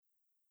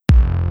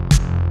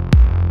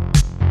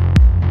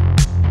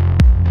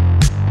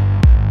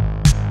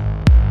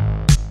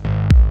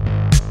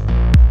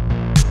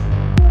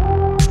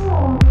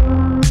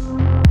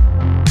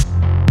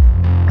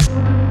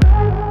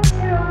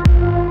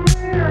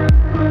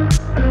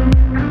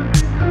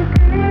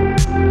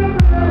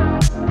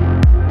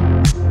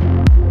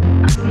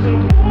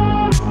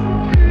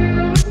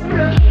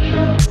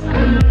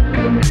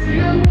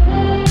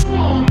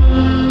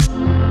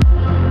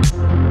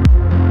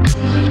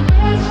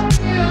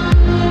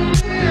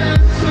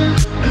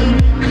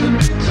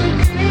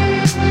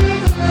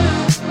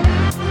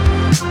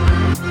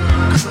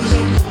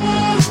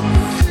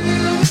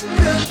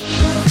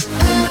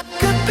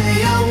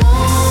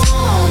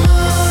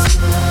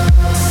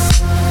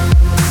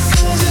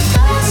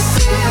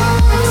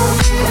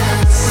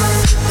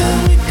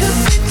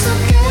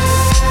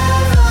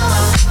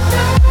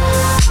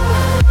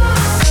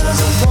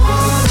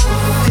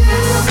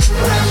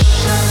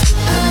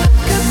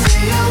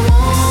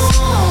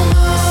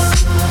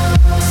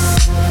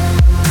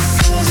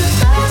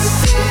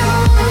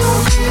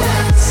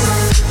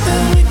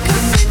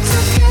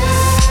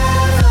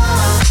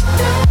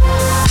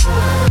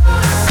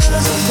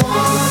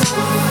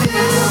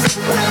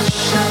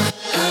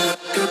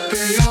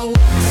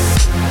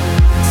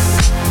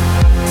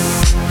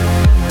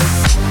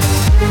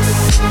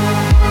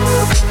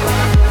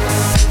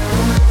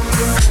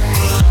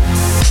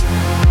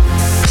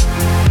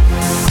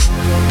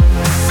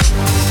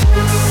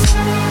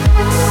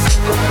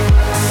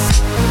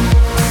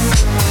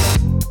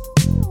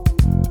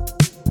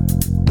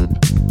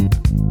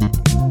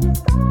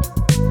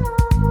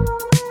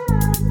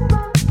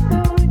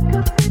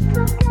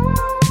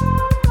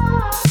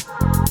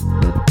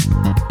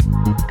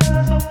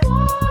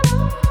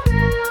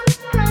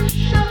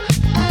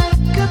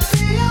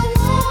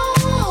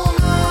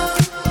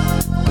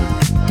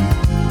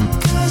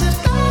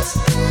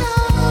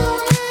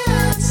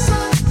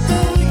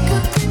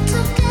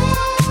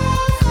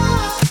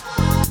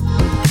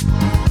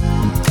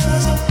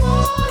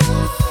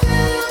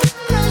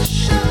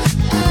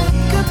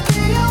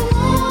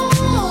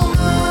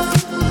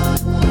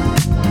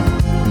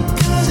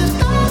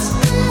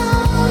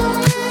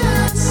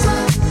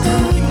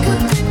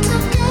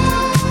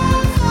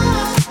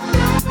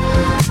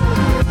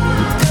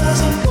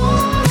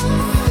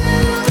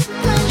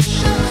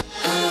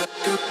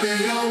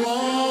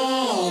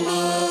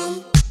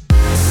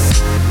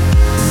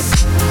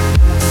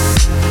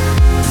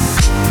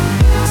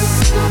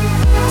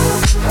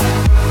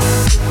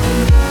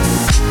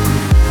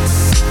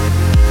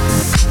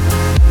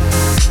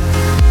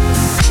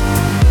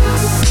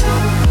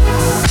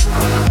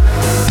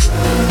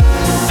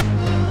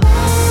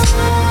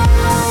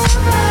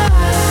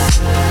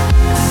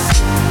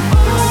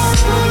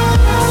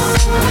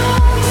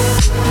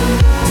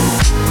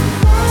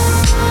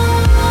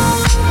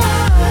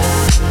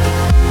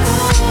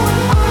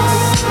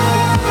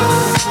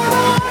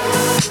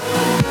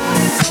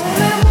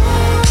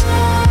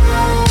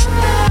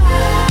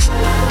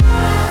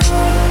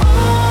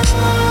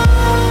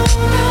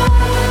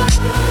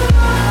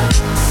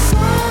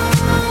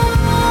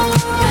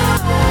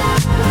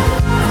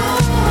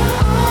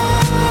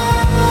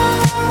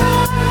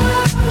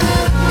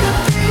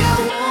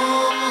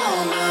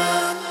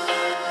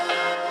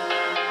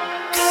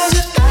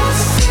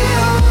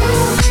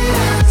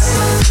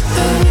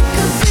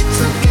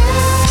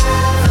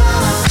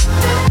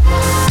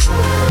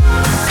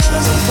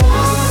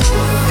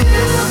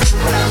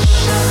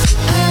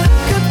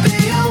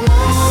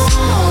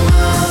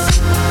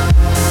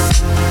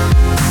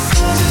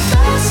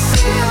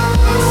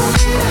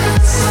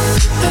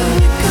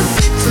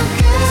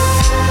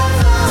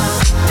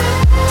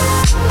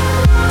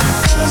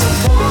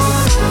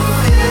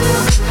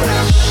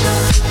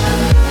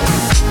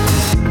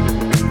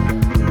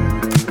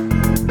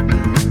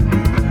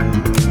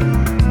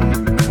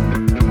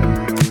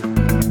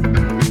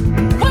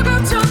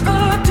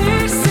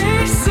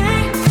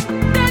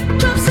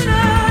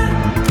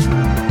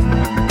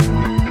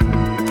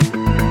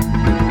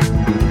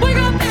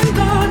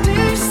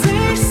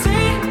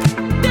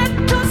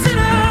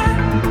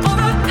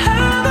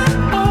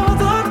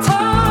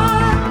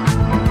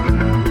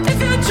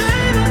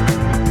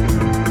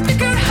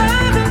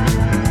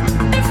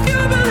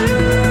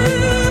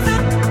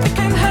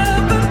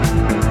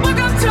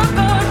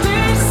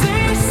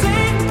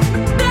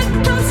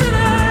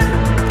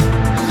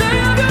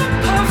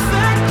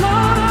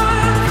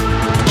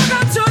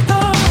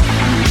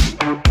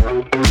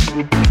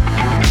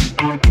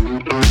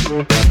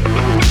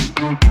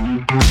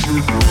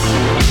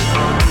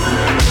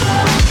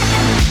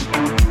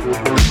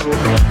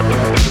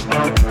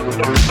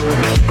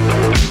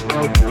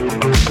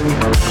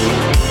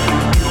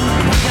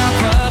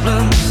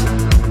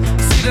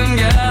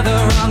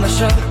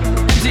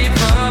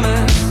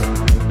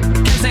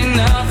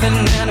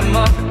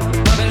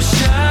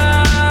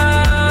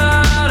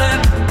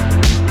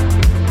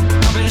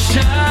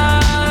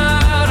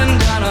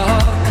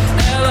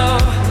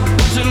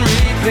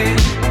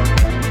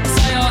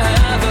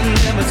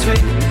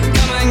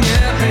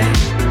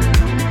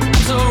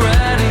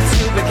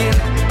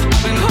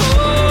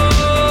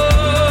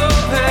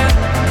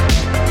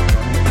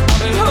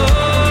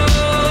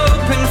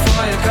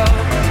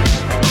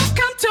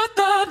Welcome to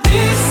the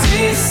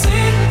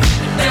DCC.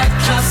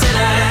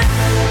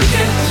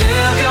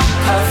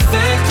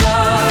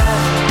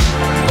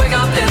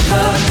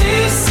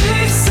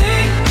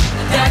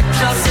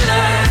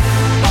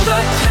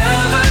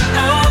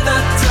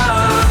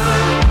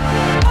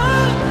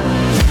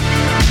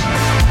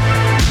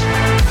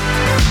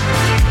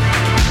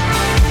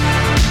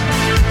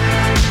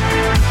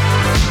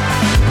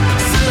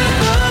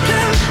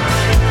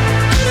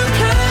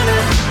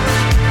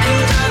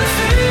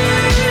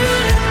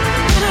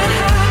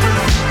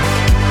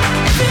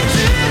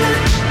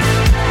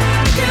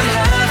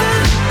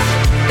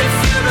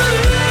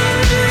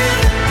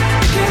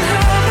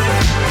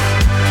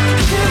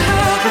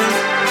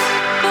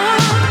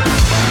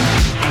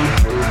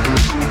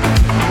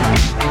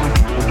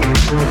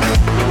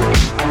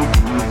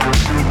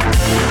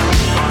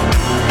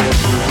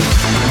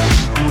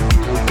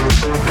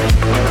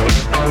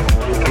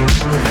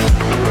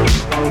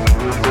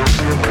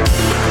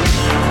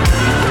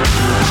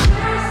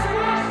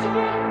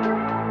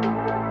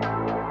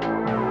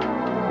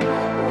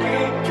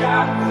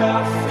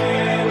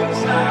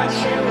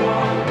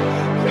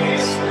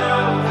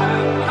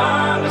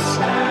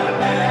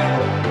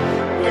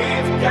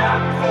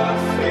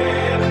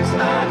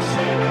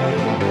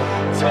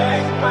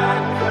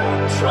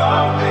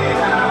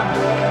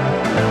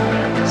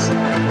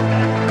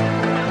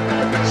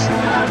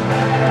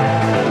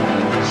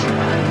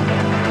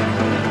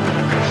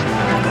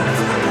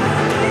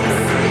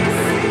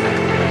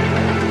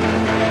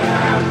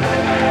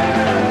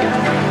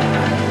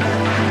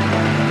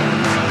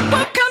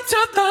 Welcome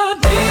to the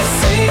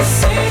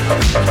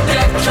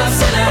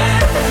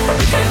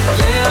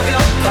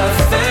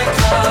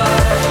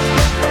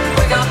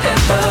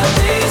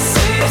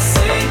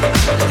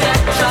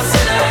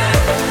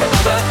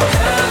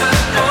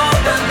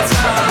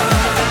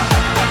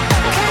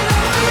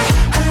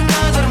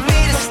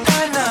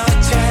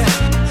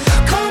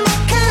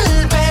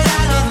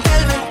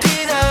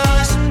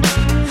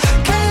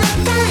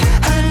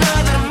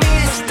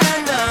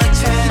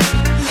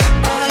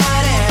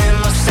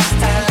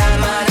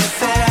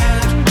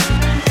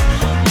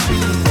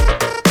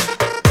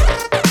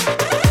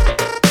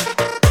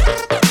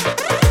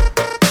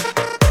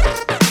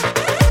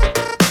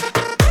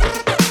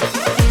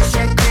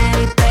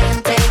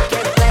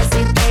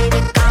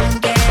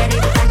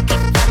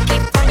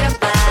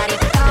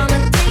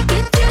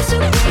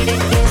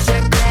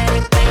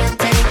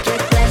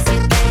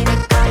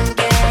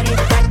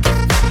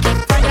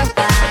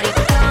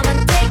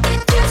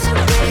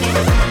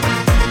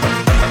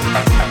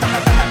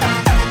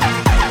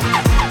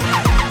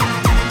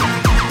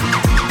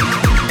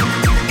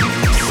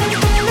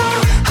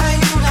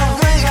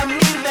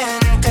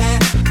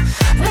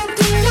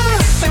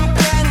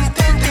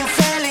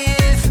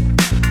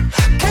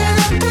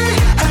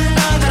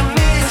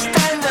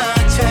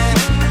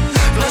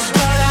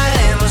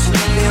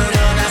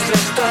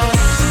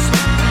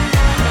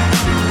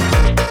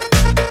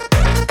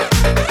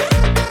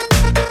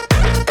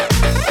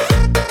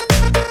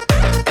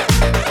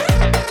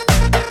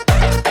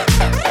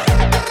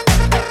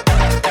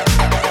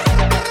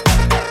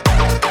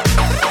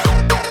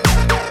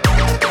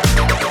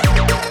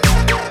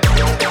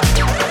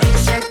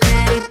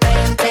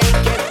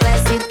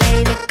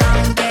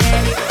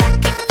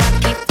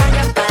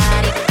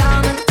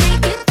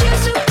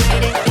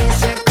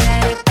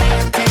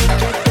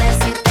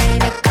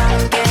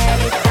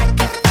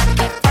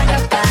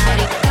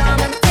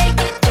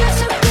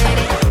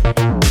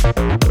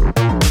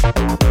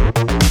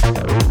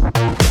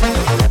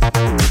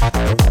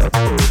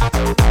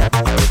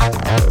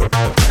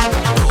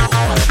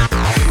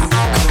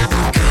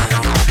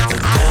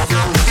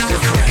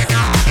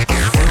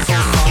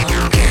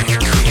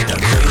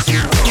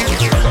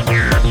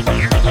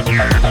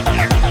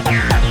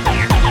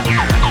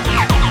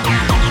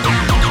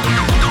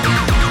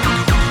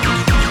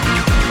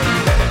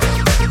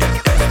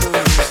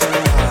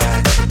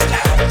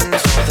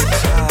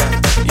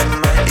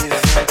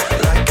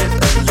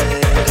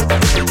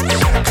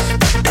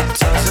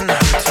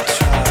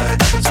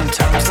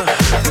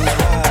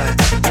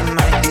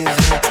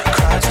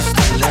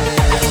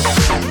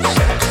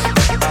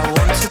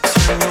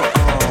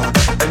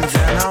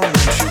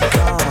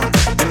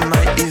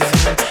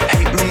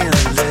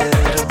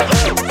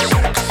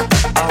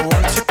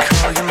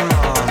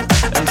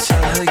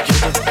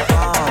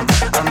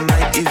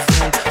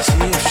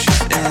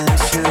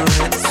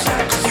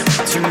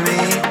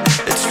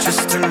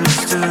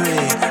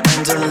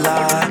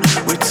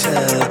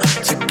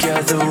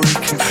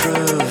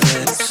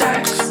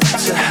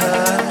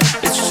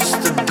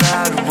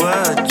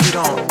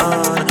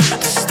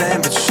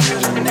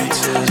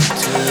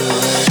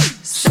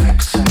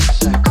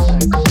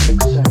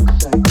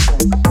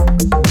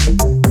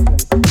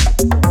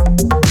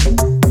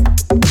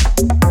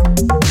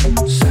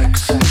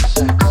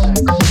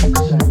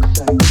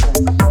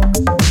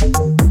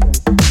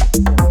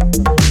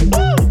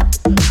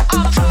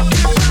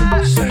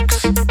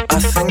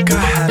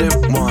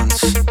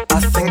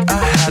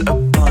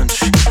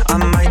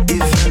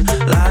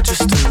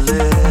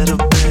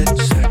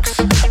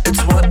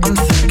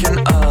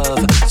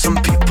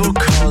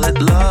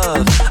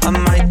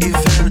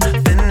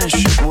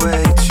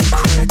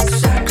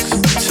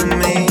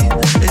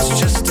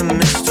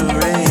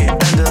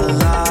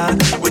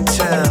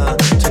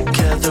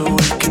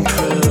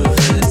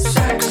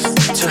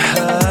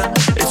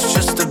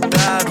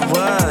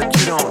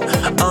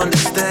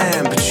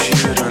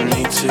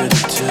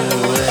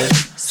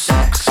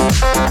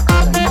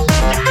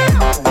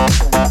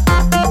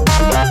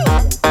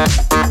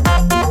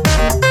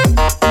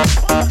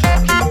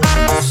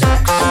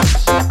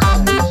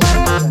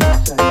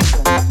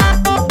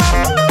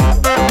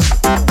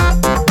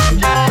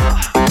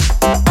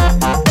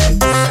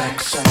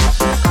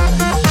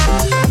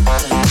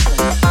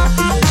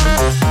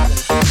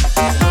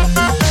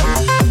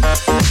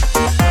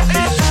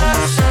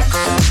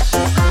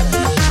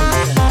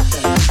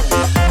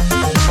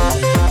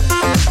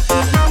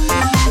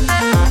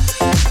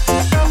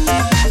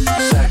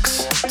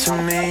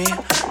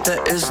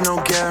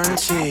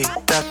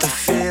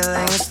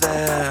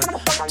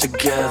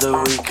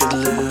we could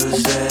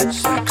lose it.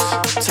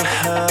 Sex to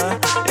her,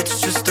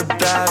 it's just a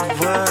bad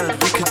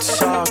word. We could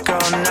talk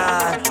all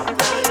night.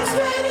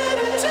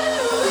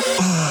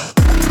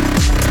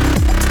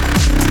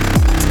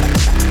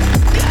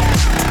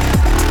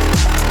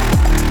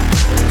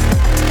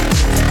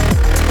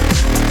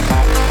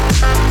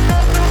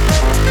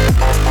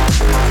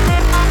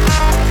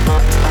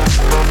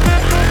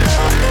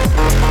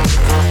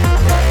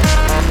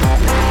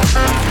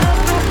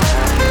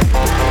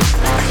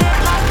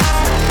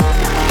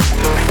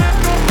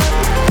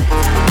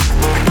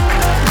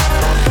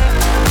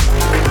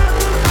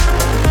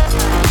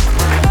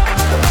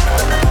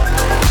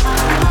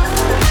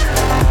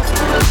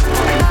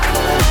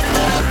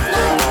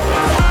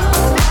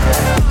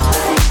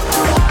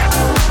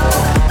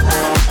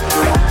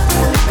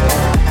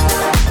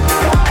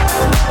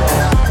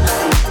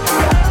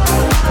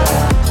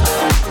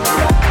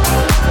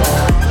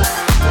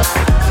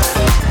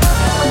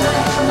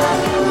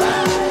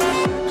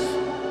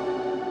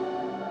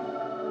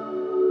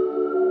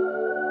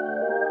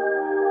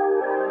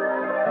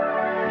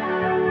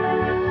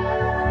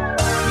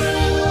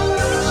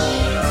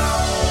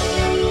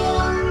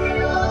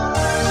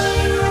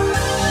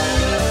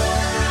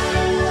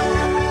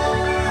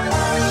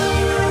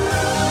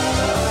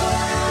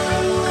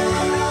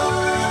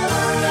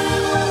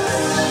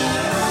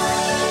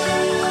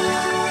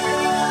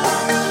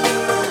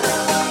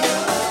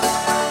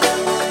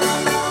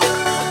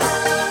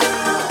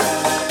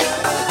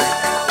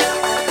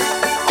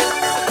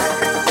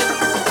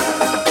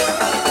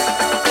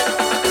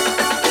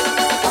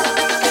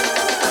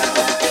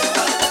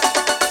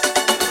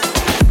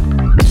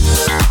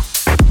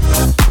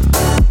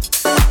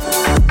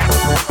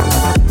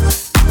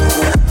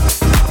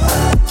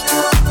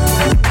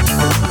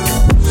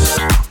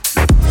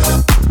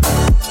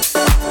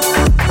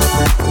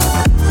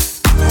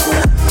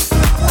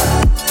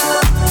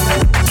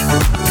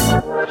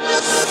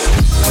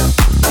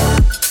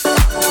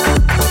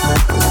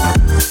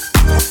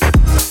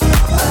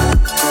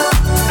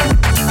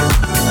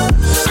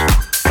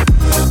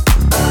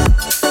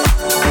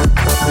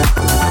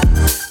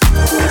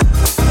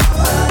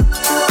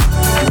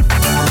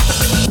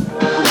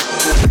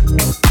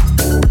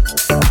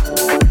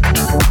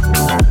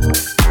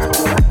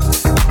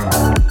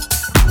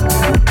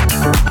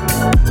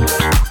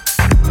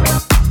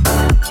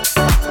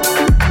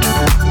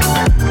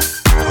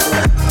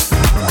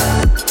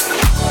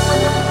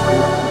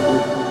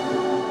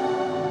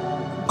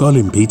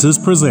 Colin Peters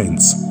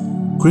presents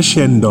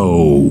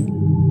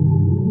Crescendo.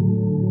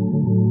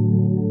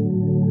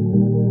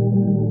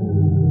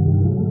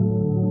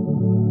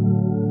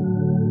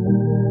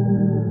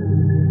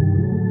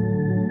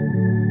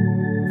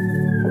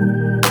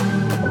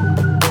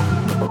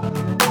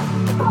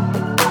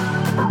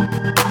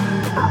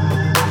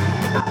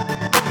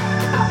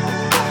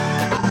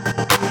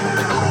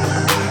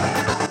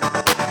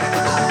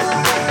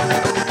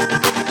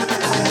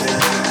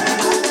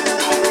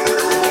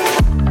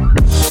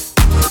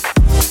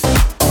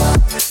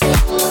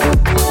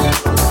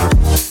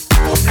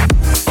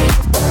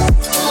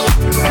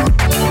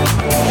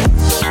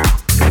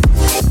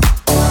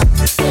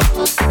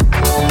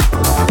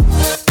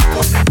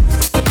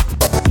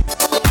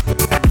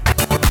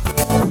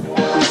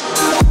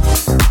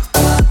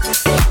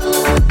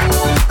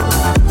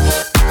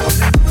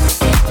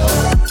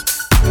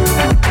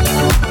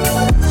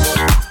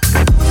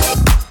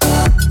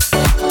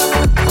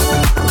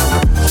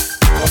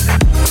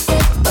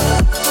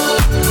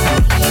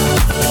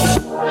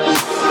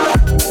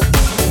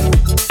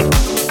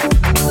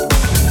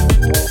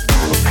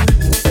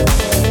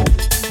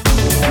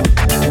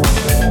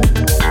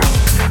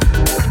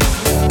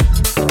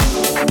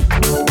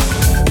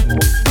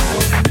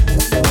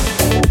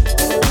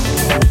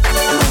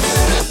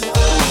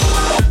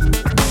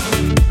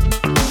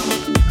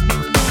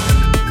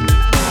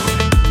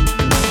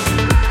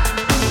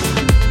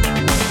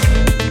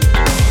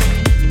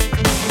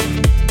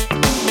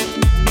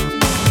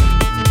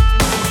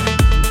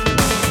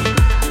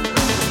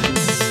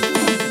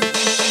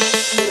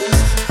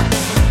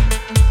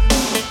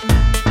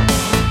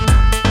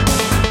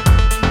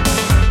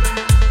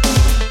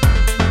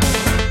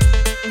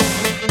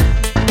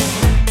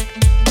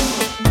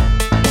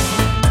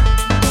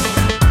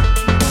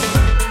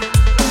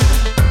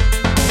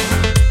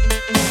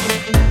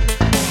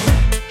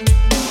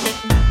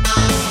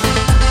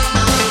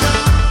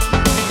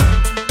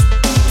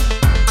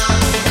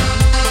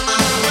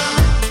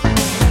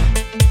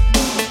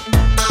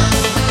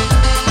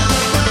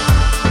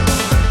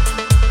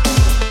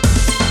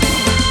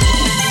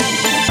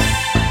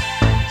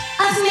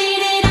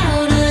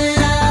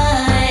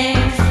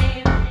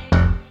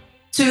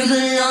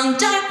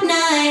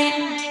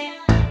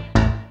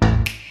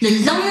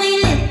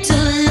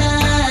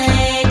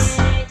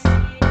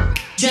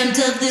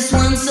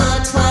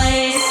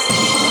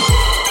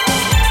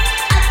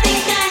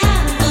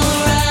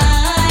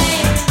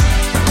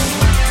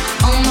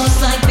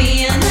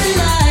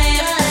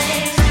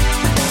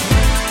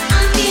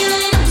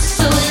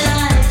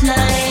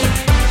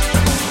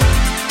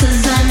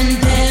 I'm in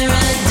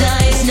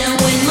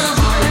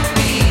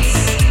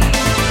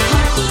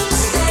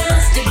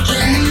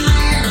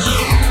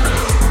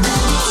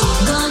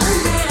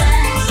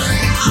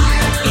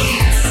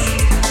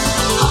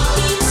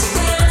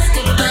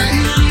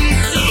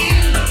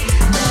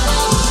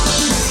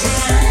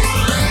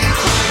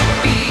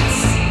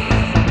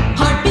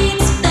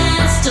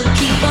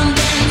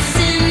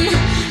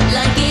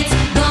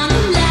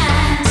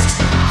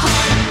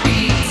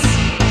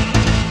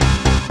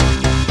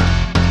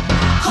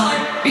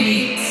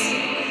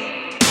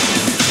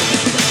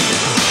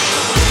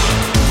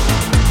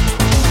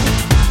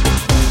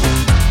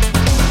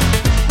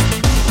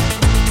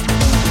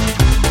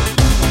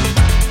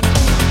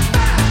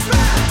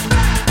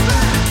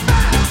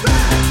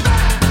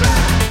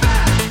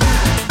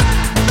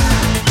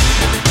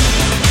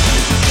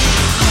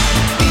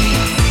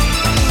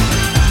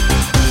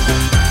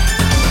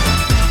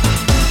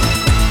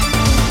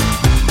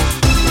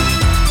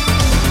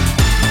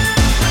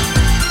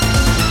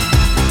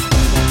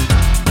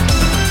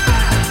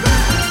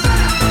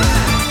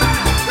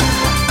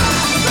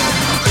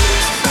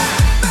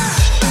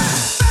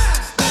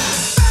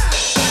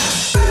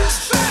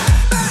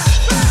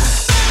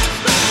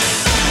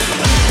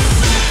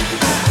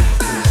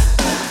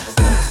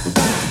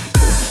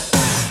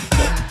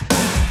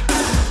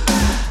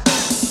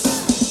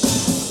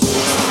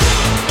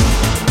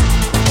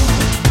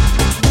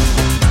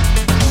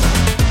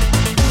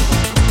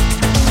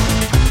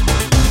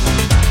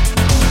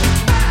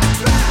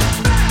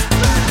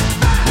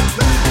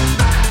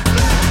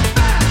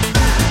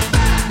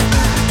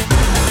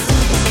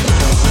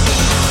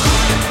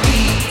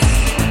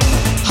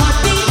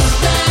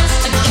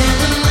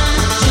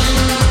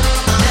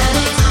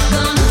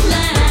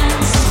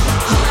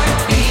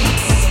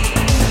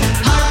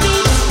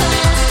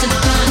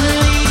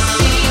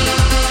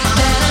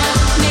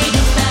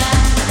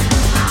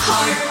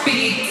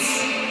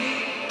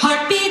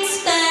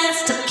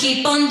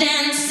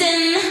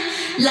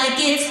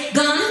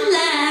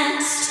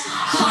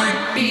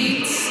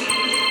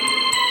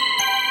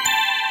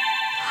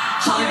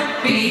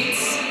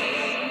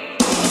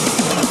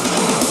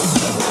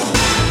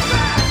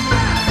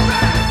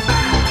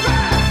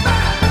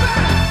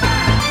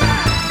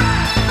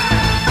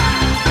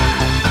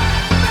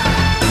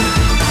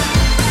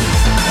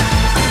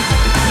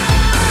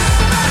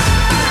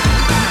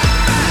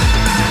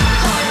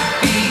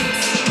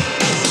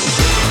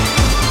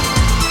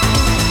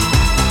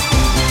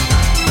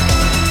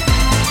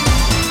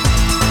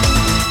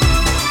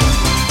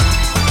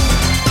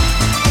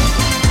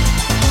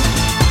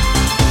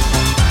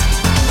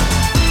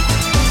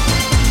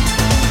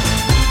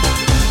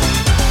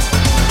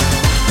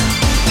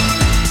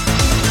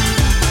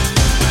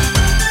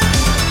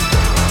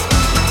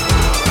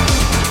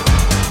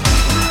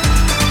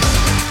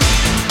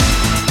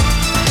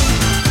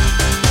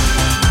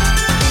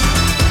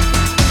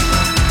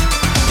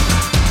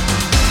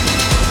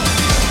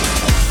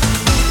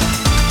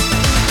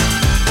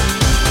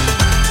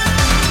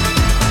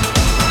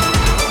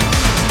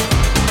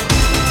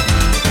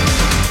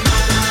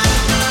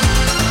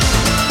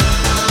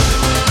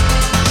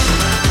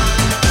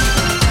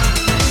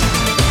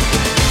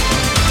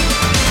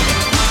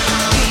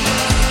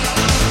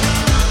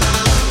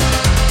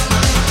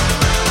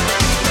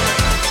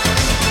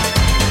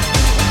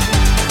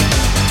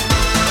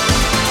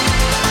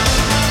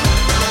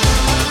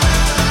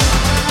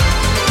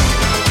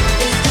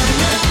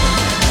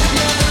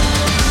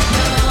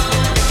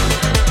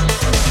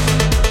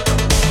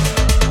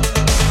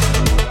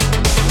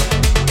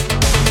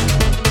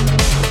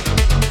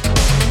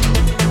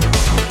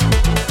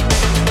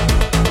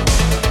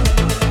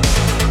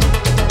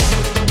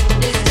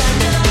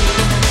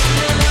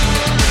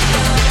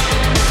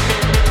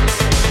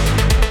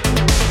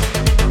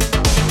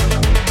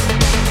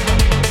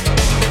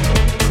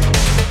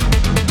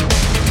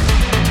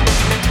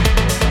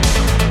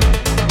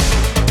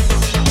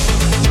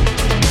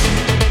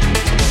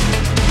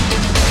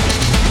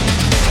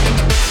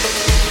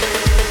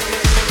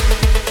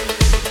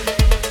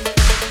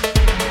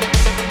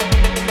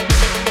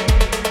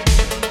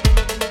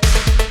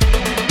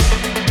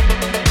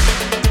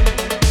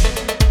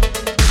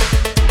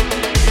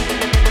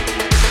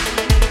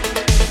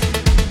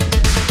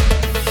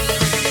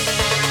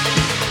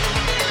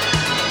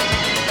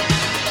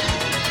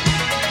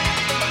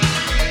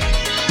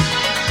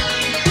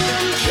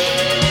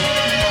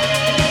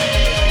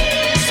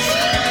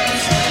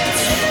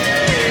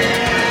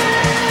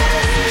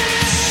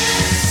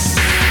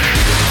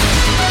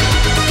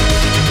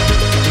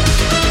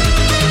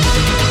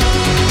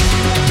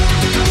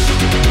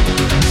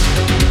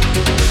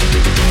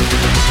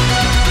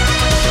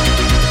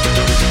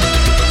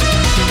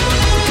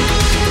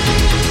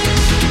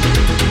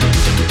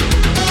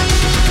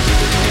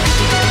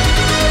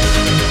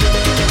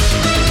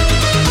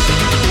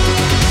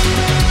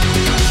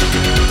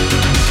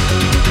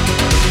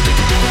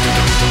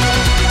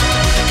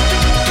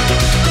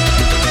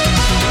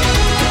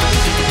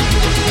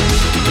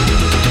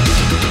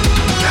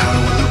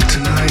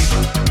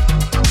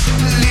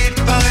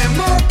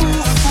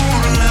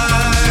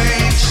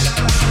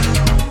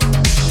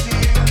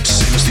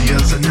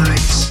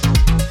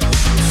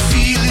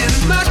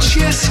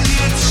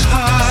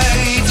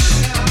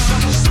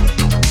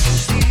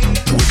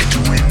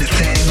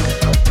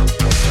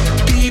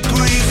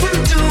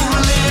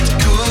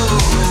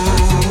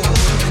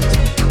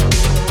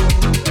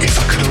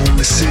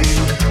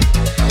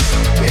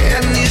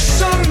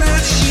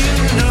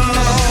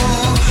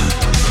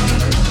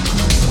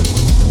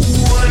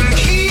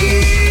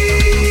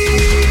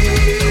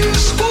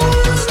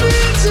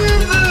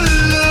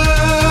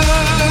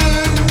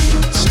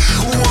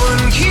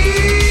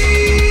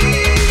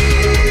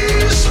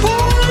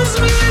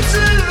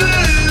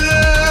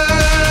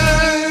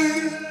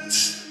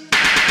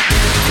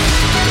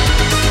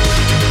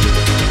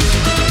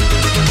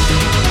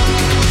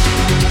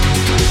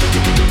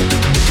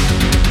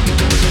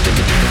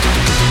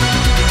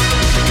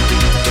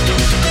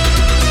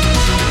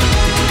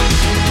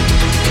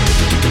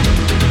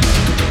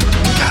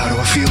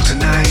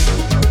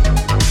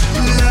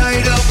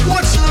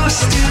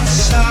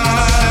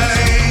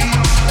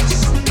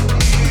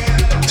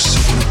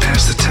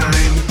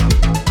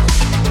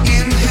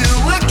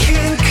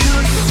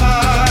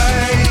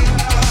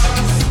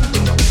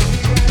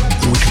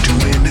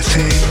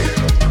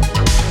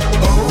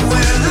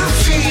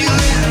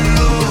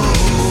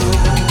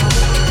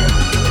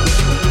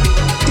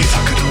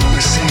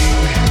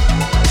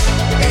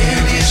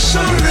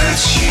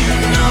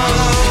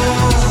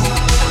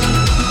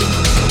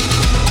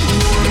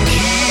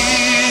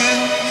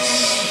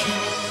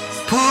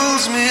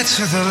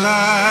To the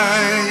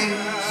light,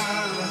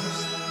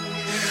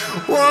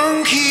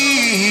 one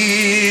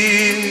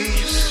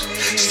kiss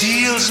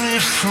steals me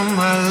from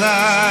my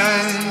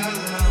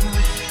life.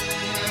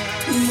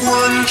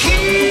 One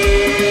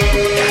kiss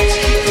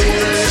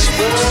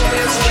pulls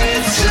me to the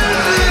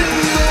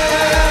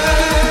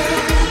light.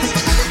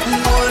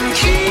 One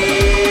kiss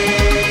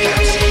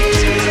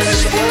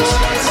pulls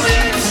me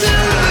to the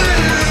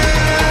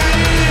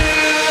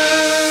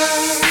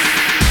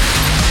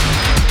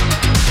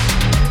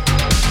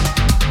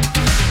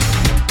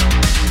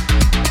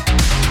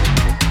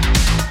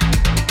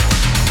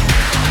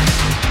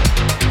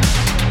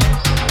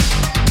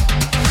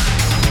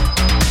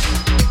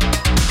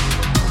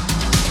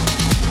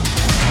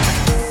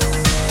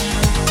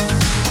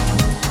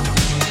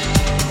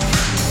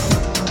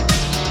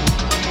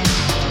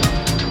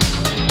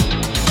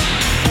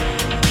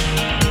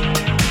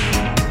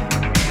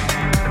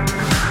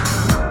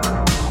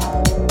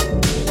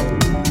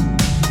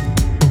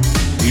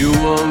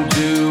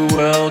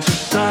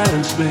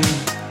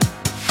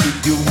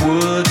with your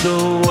words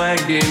of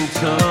wagging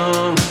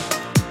tongue,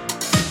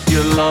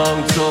 your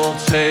long told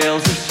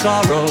tales of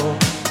sorrow,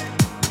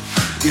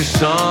 your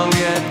song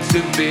yet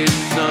to be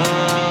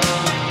sung.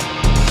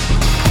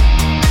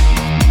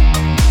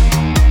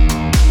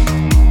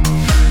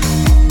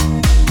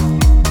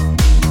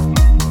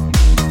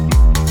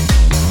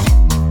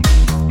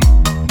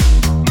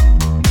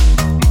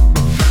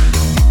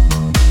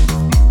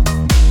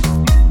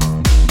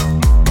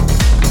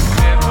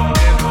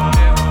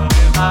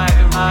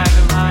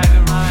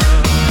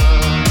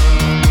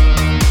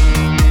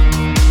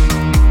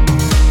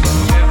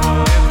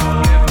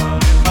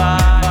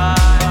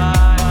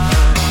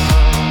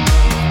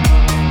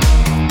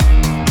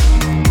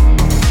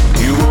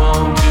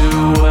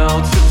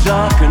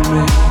 Darken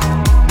me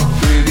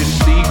with your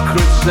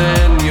secrets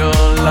and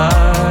your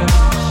lies,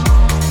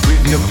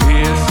 with your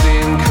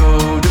piercing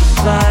code of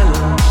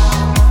silence.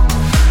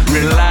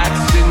 Relax,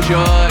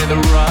 enjoy the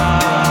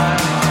ride.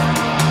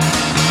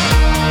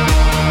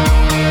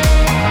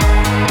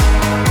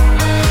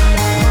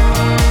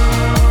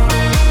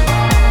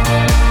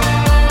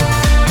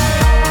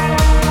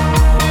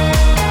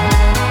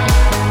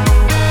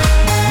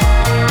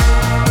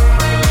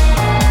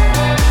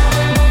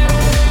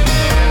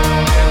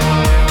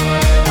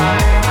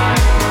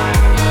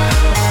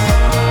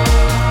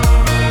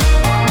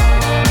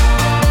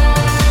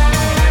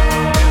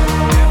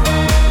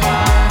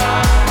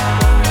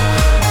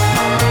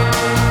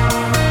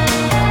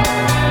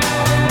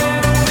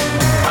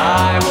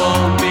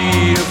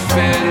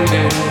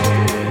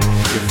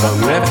 I'm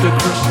left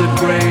across the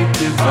great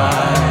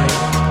divide.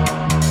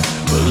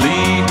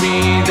 Believe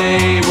me,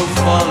 they will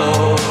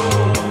follow,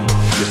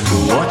 just to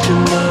watch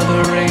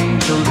another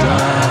angel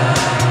die.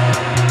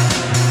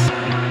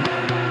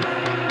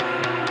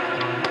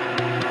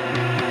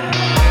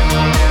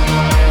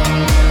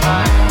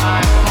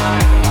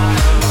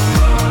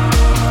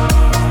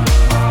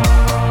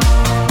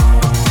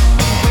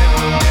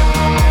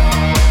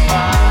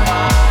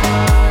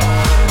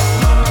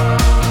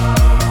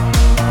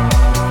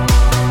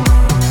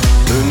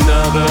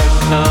 Another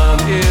sun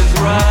is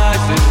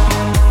rising,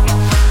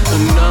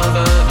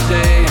 another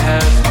day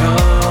has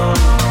come.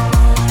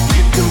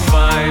 You can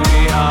find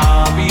me,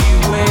 I'll be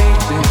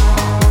waiting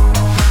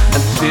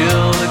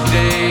until the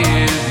day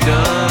is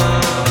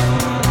done.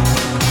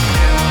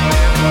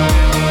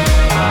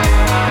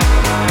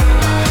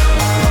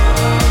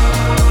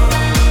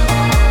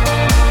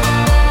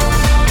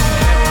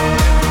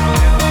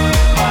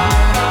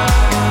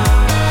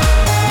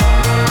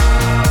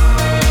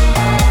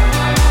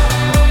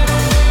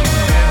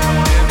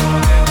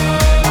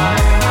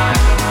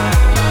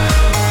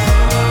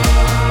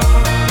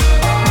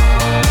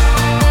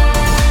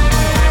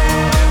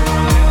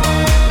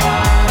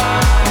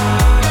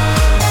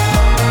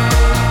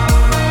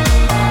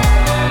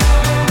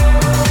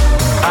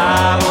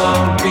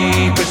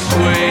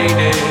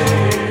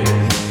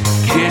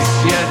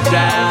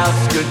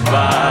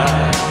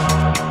 Goodbye.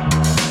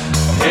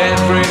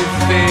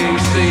 Everything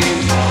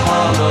seems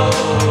hollow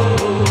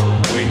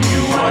when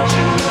you watch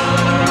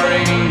another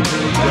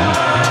angel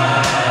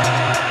die.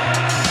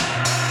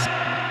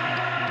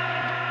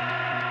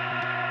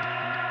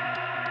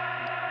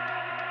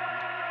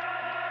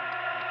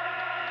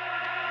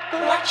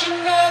 Watch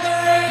another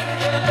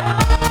angel die.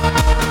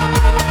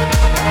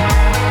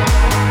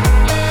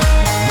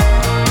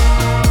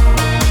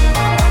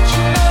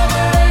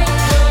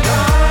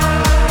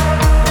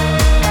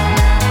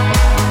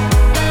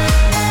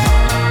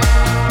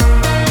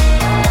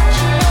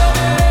 Watch another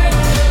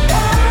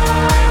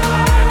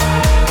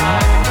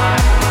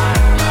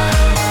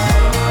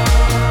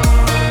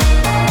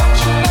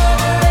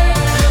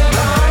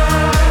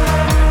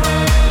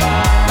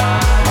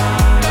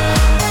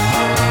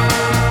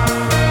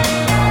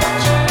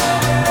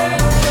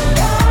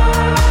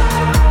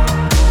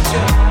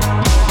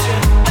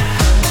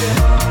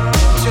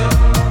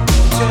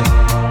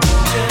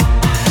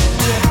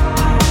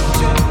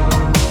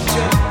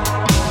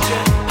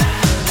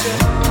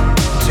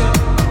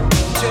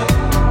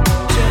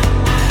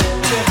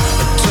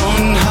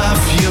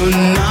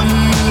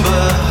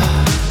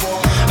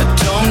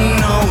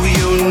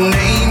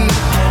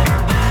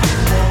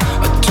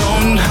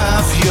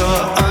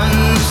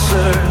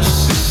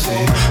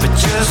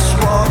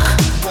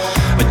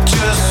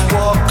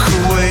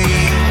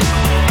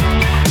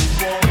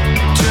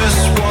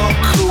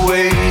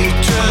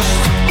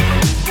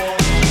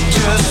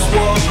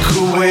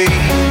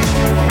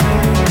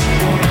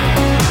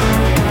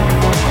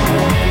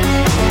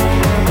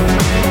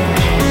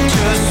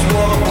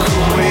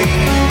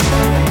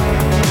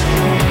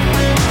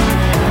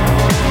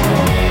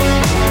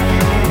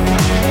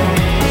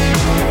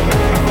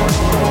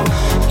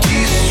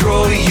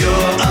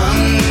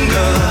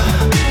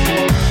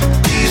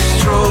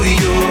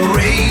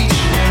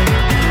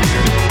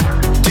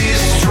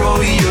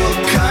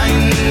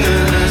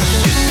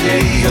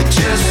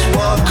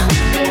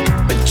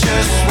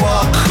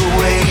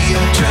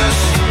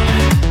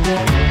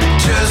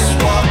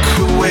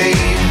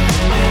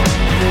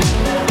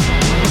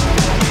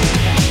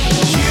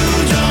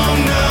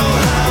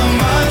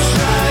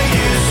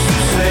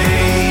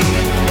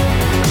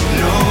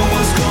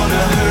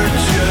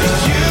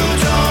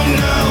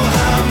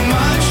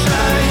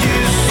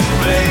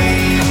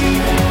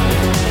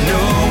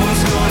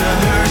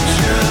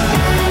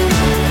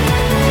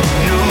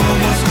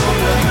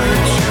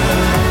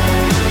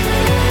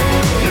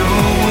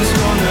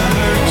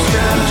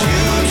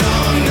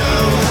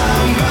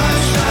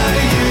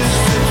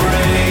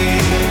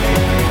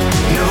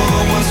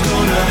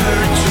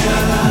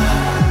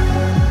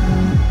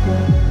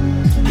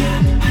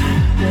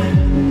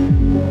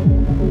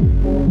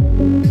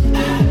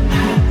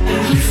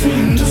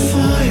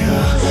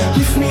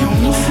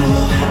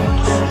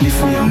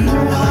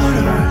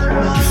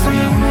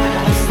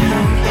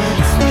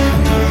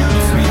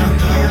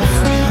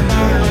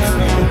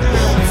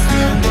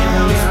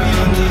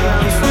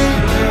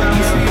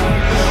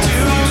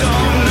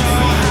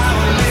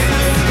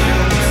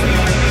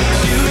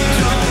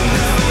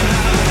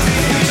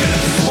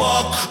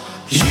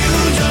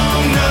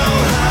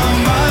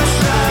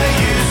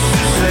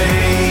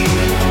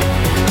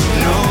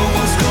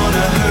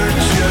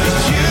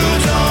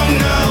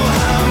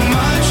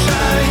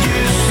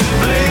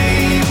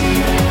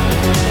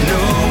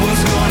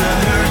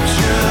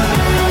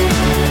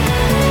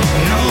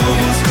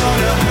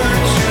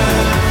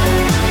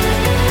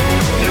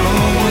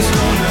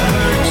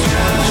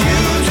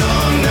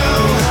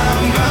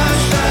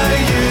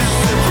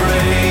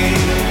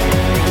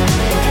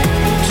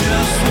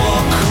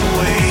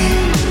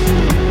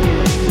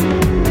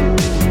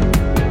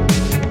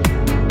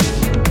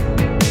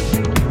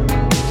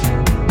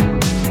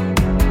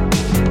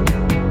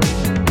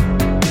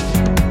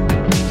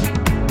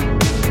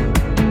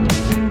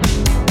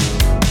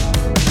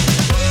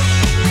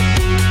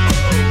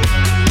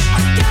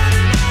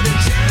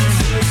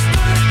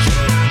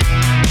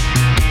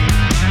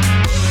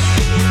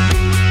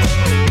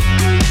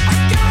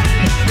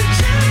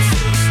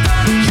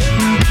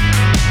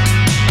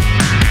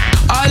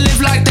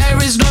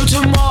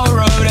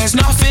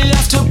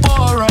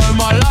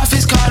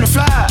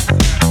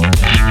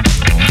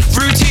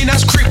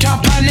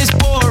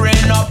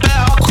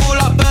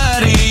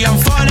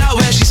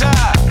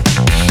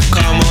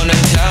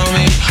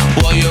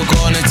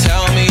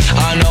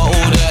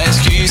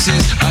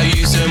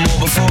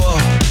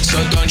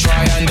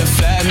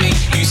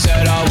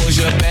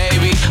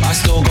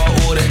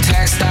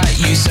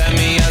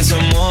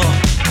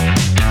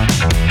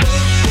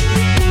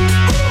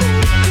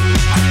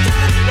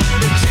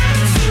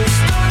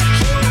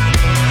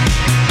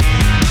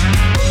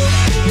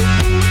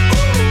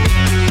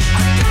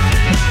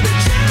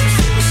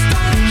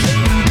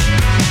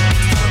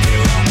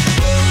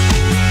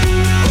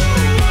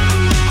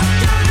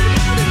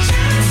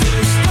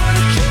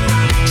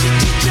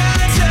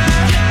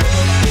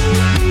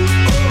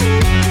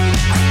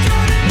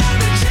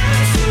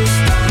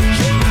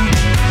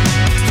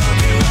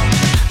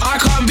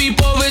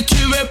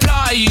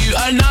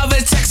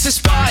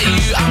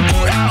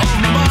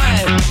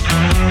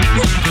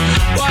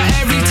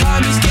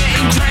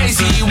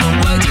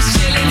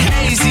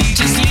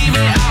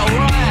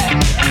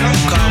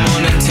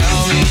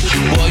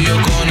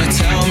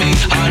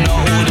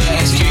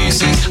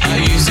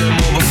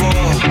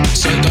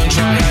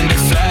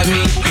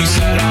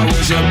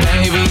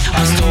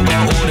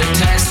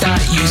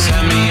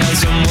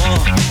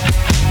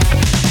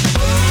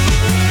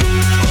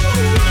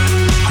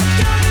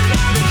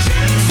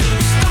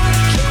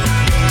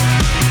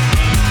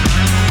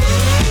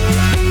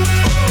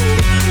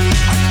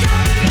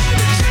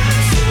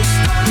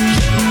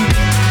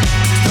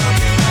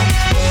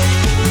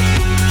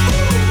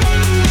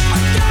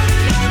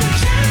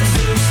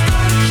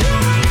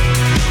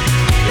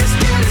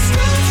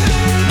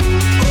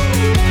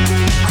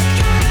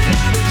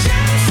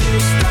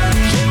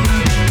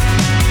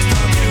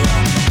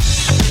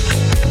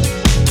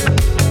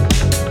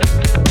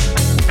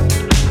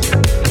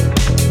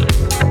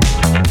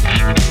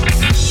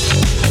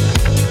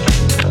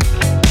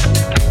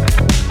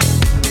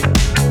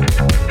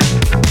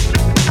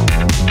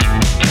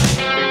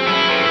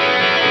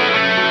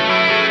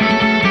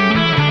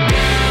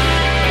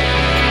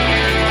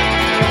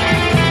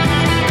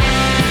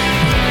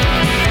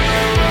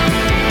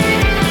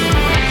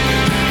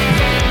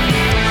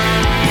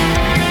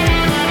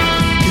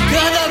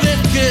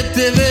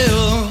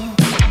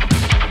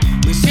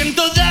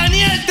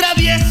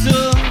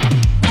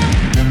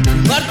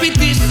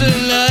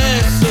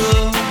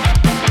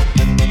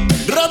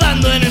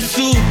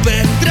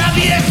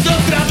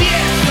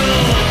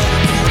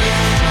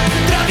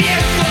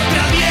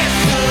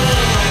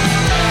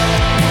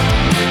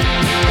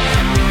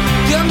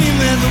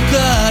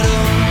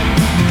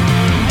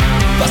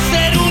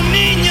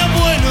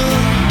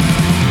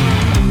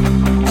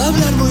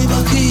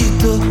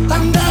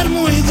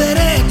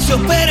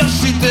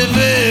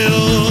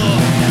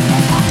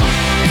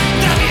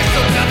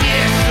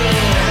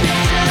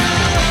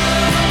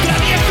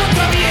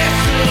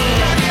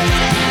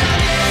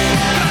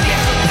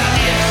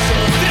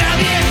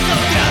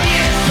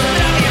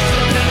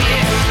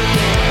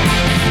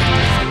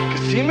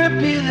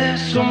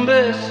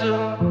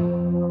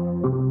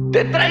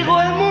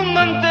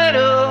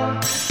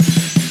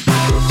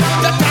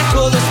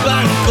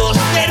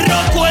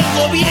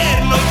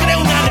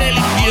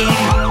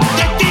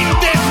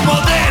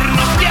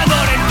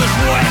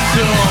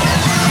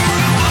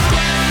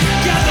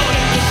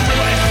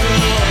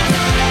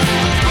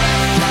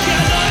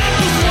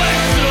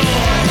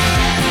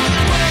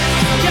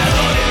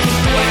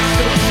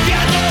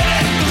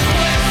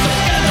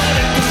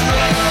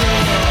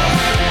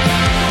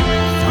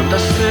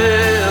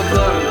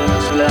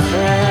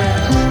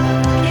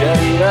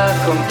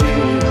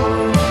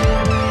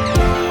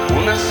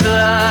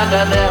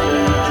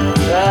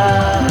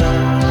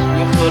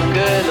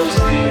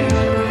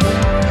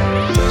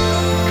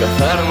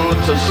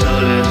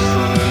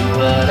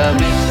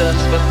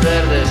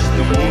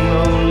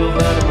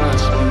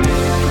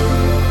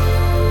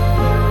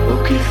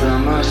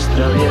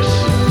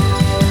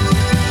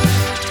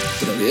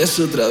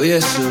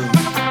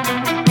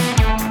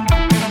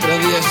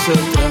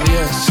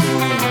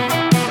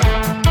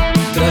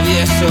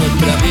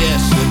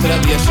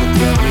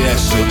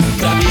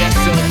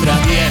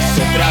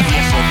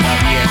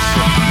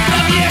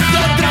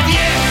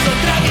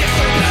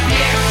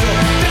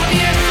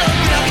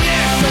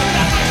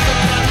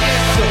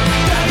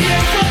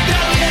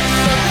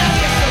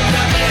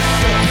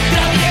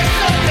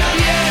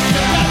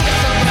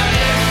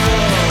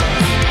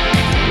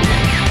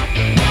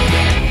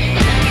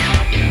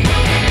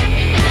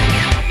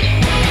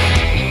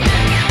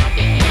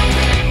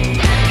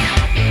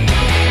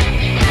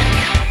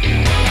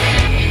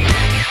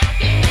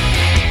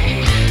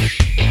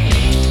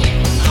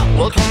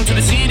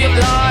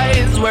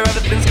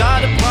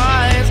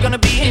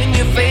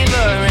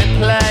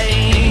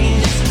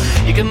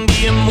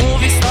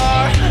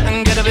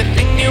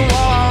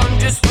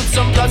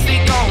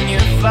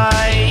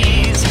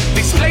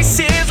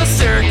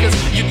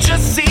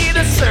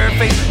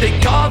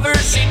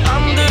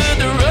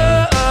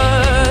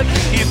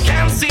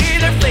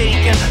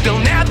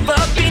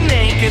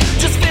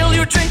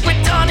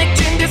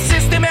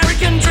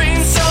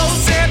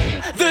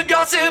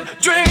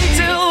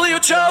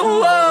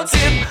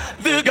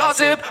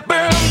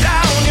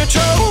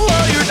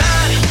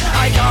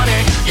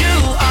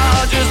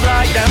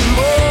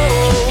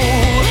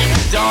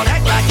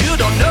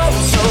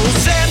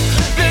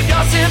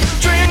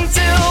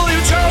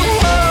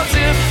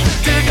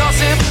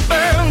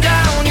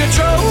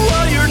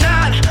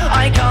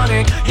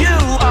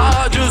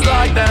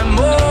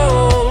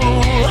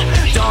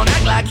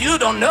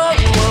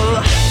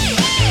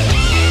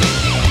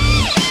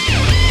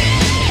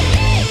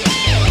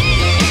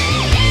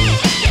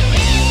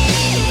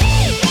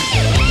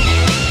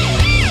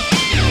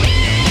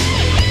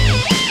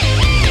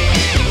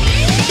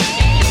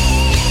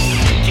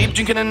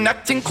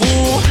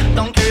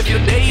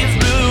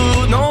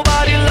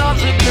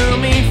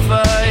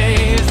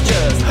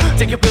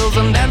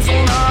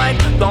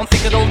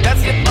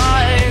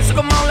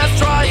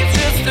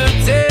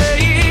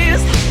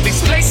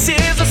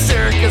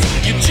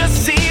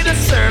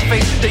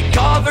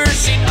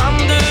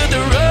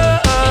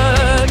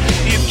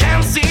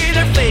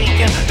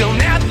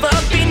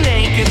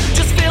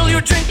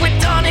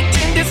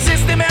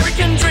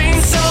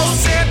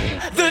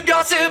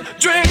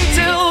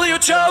till you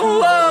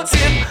choke.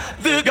 Sip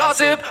the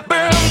gossip,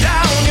 burn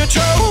down your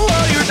throat.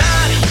 You're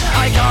not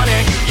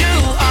iconic, you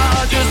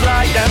are just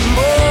like them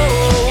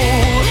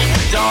all.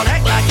 Don't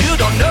act like you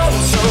don't know.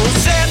 So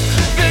sip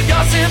the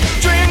gossip,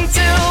 drink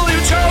till you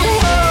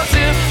choke.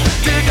 Sip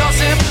the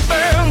gossip,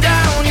 burn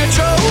down your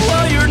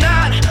throat. You're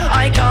not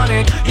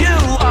iconic, you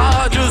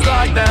are just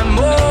like them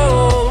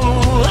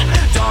all.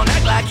 Don't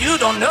act like you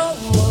don't know.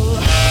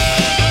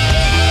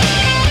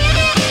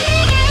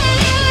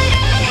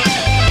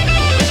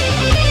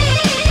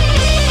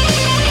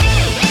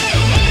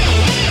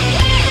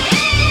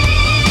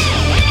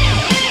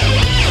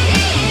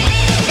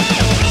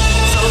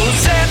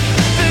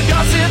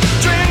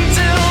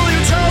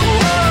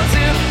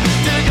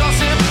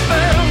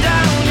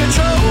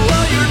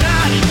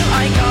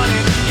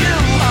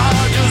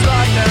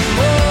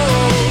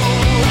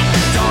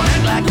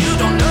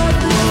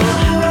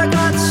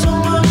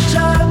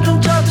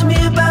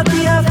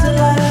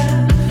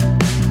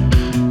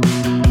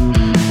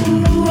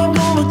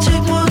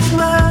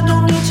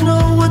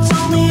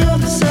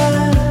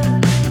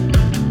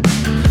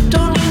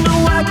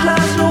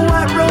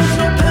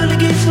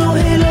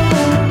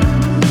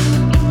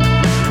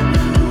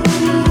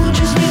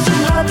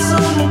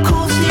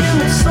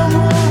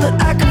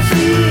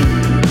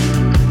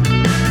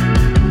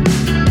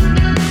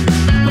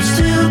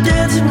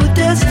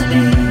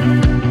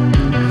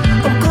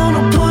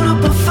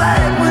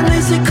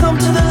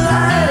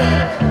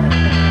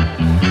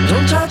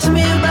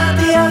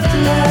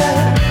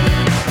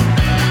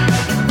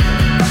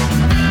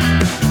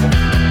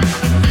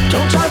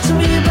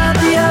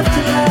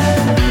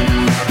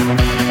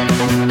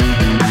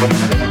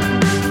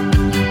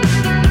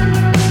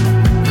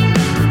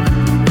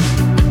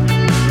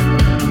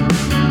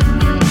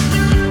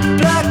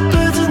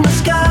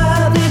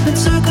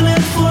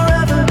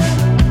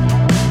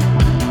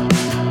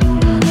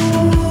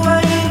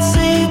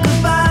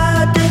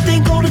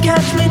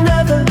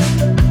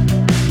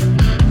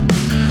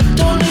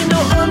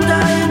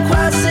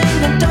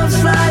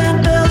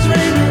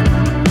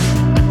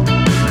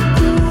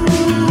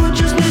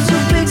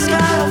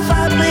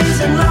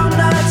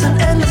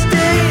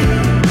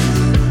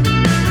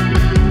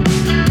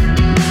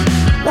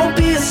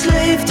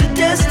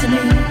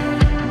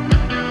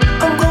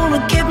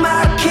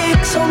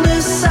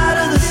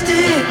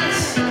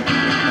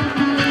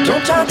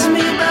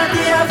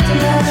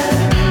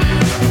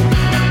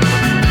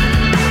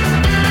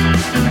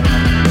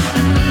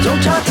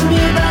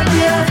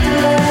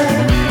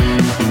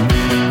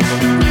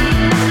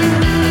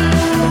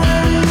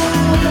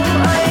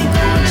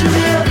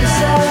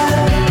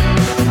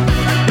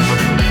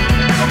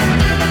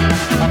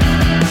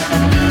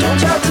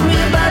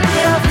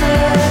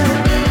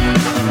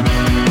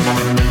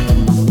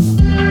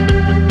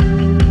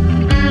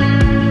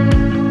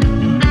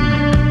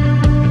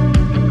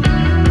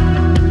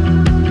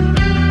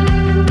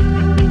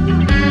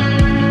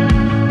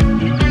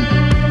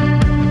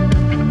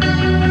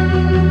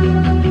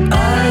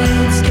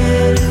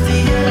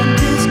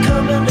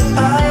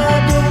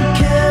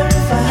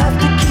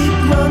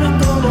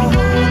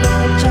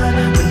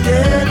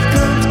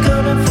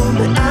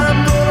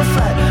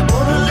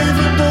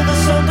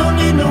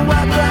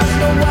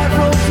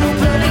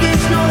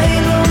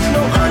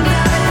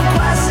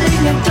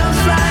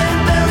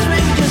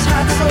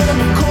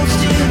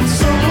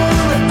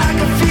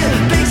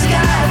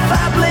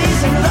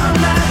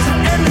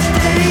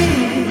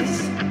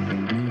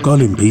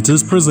 Colin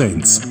Peters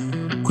presents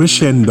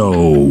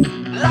Crescendo.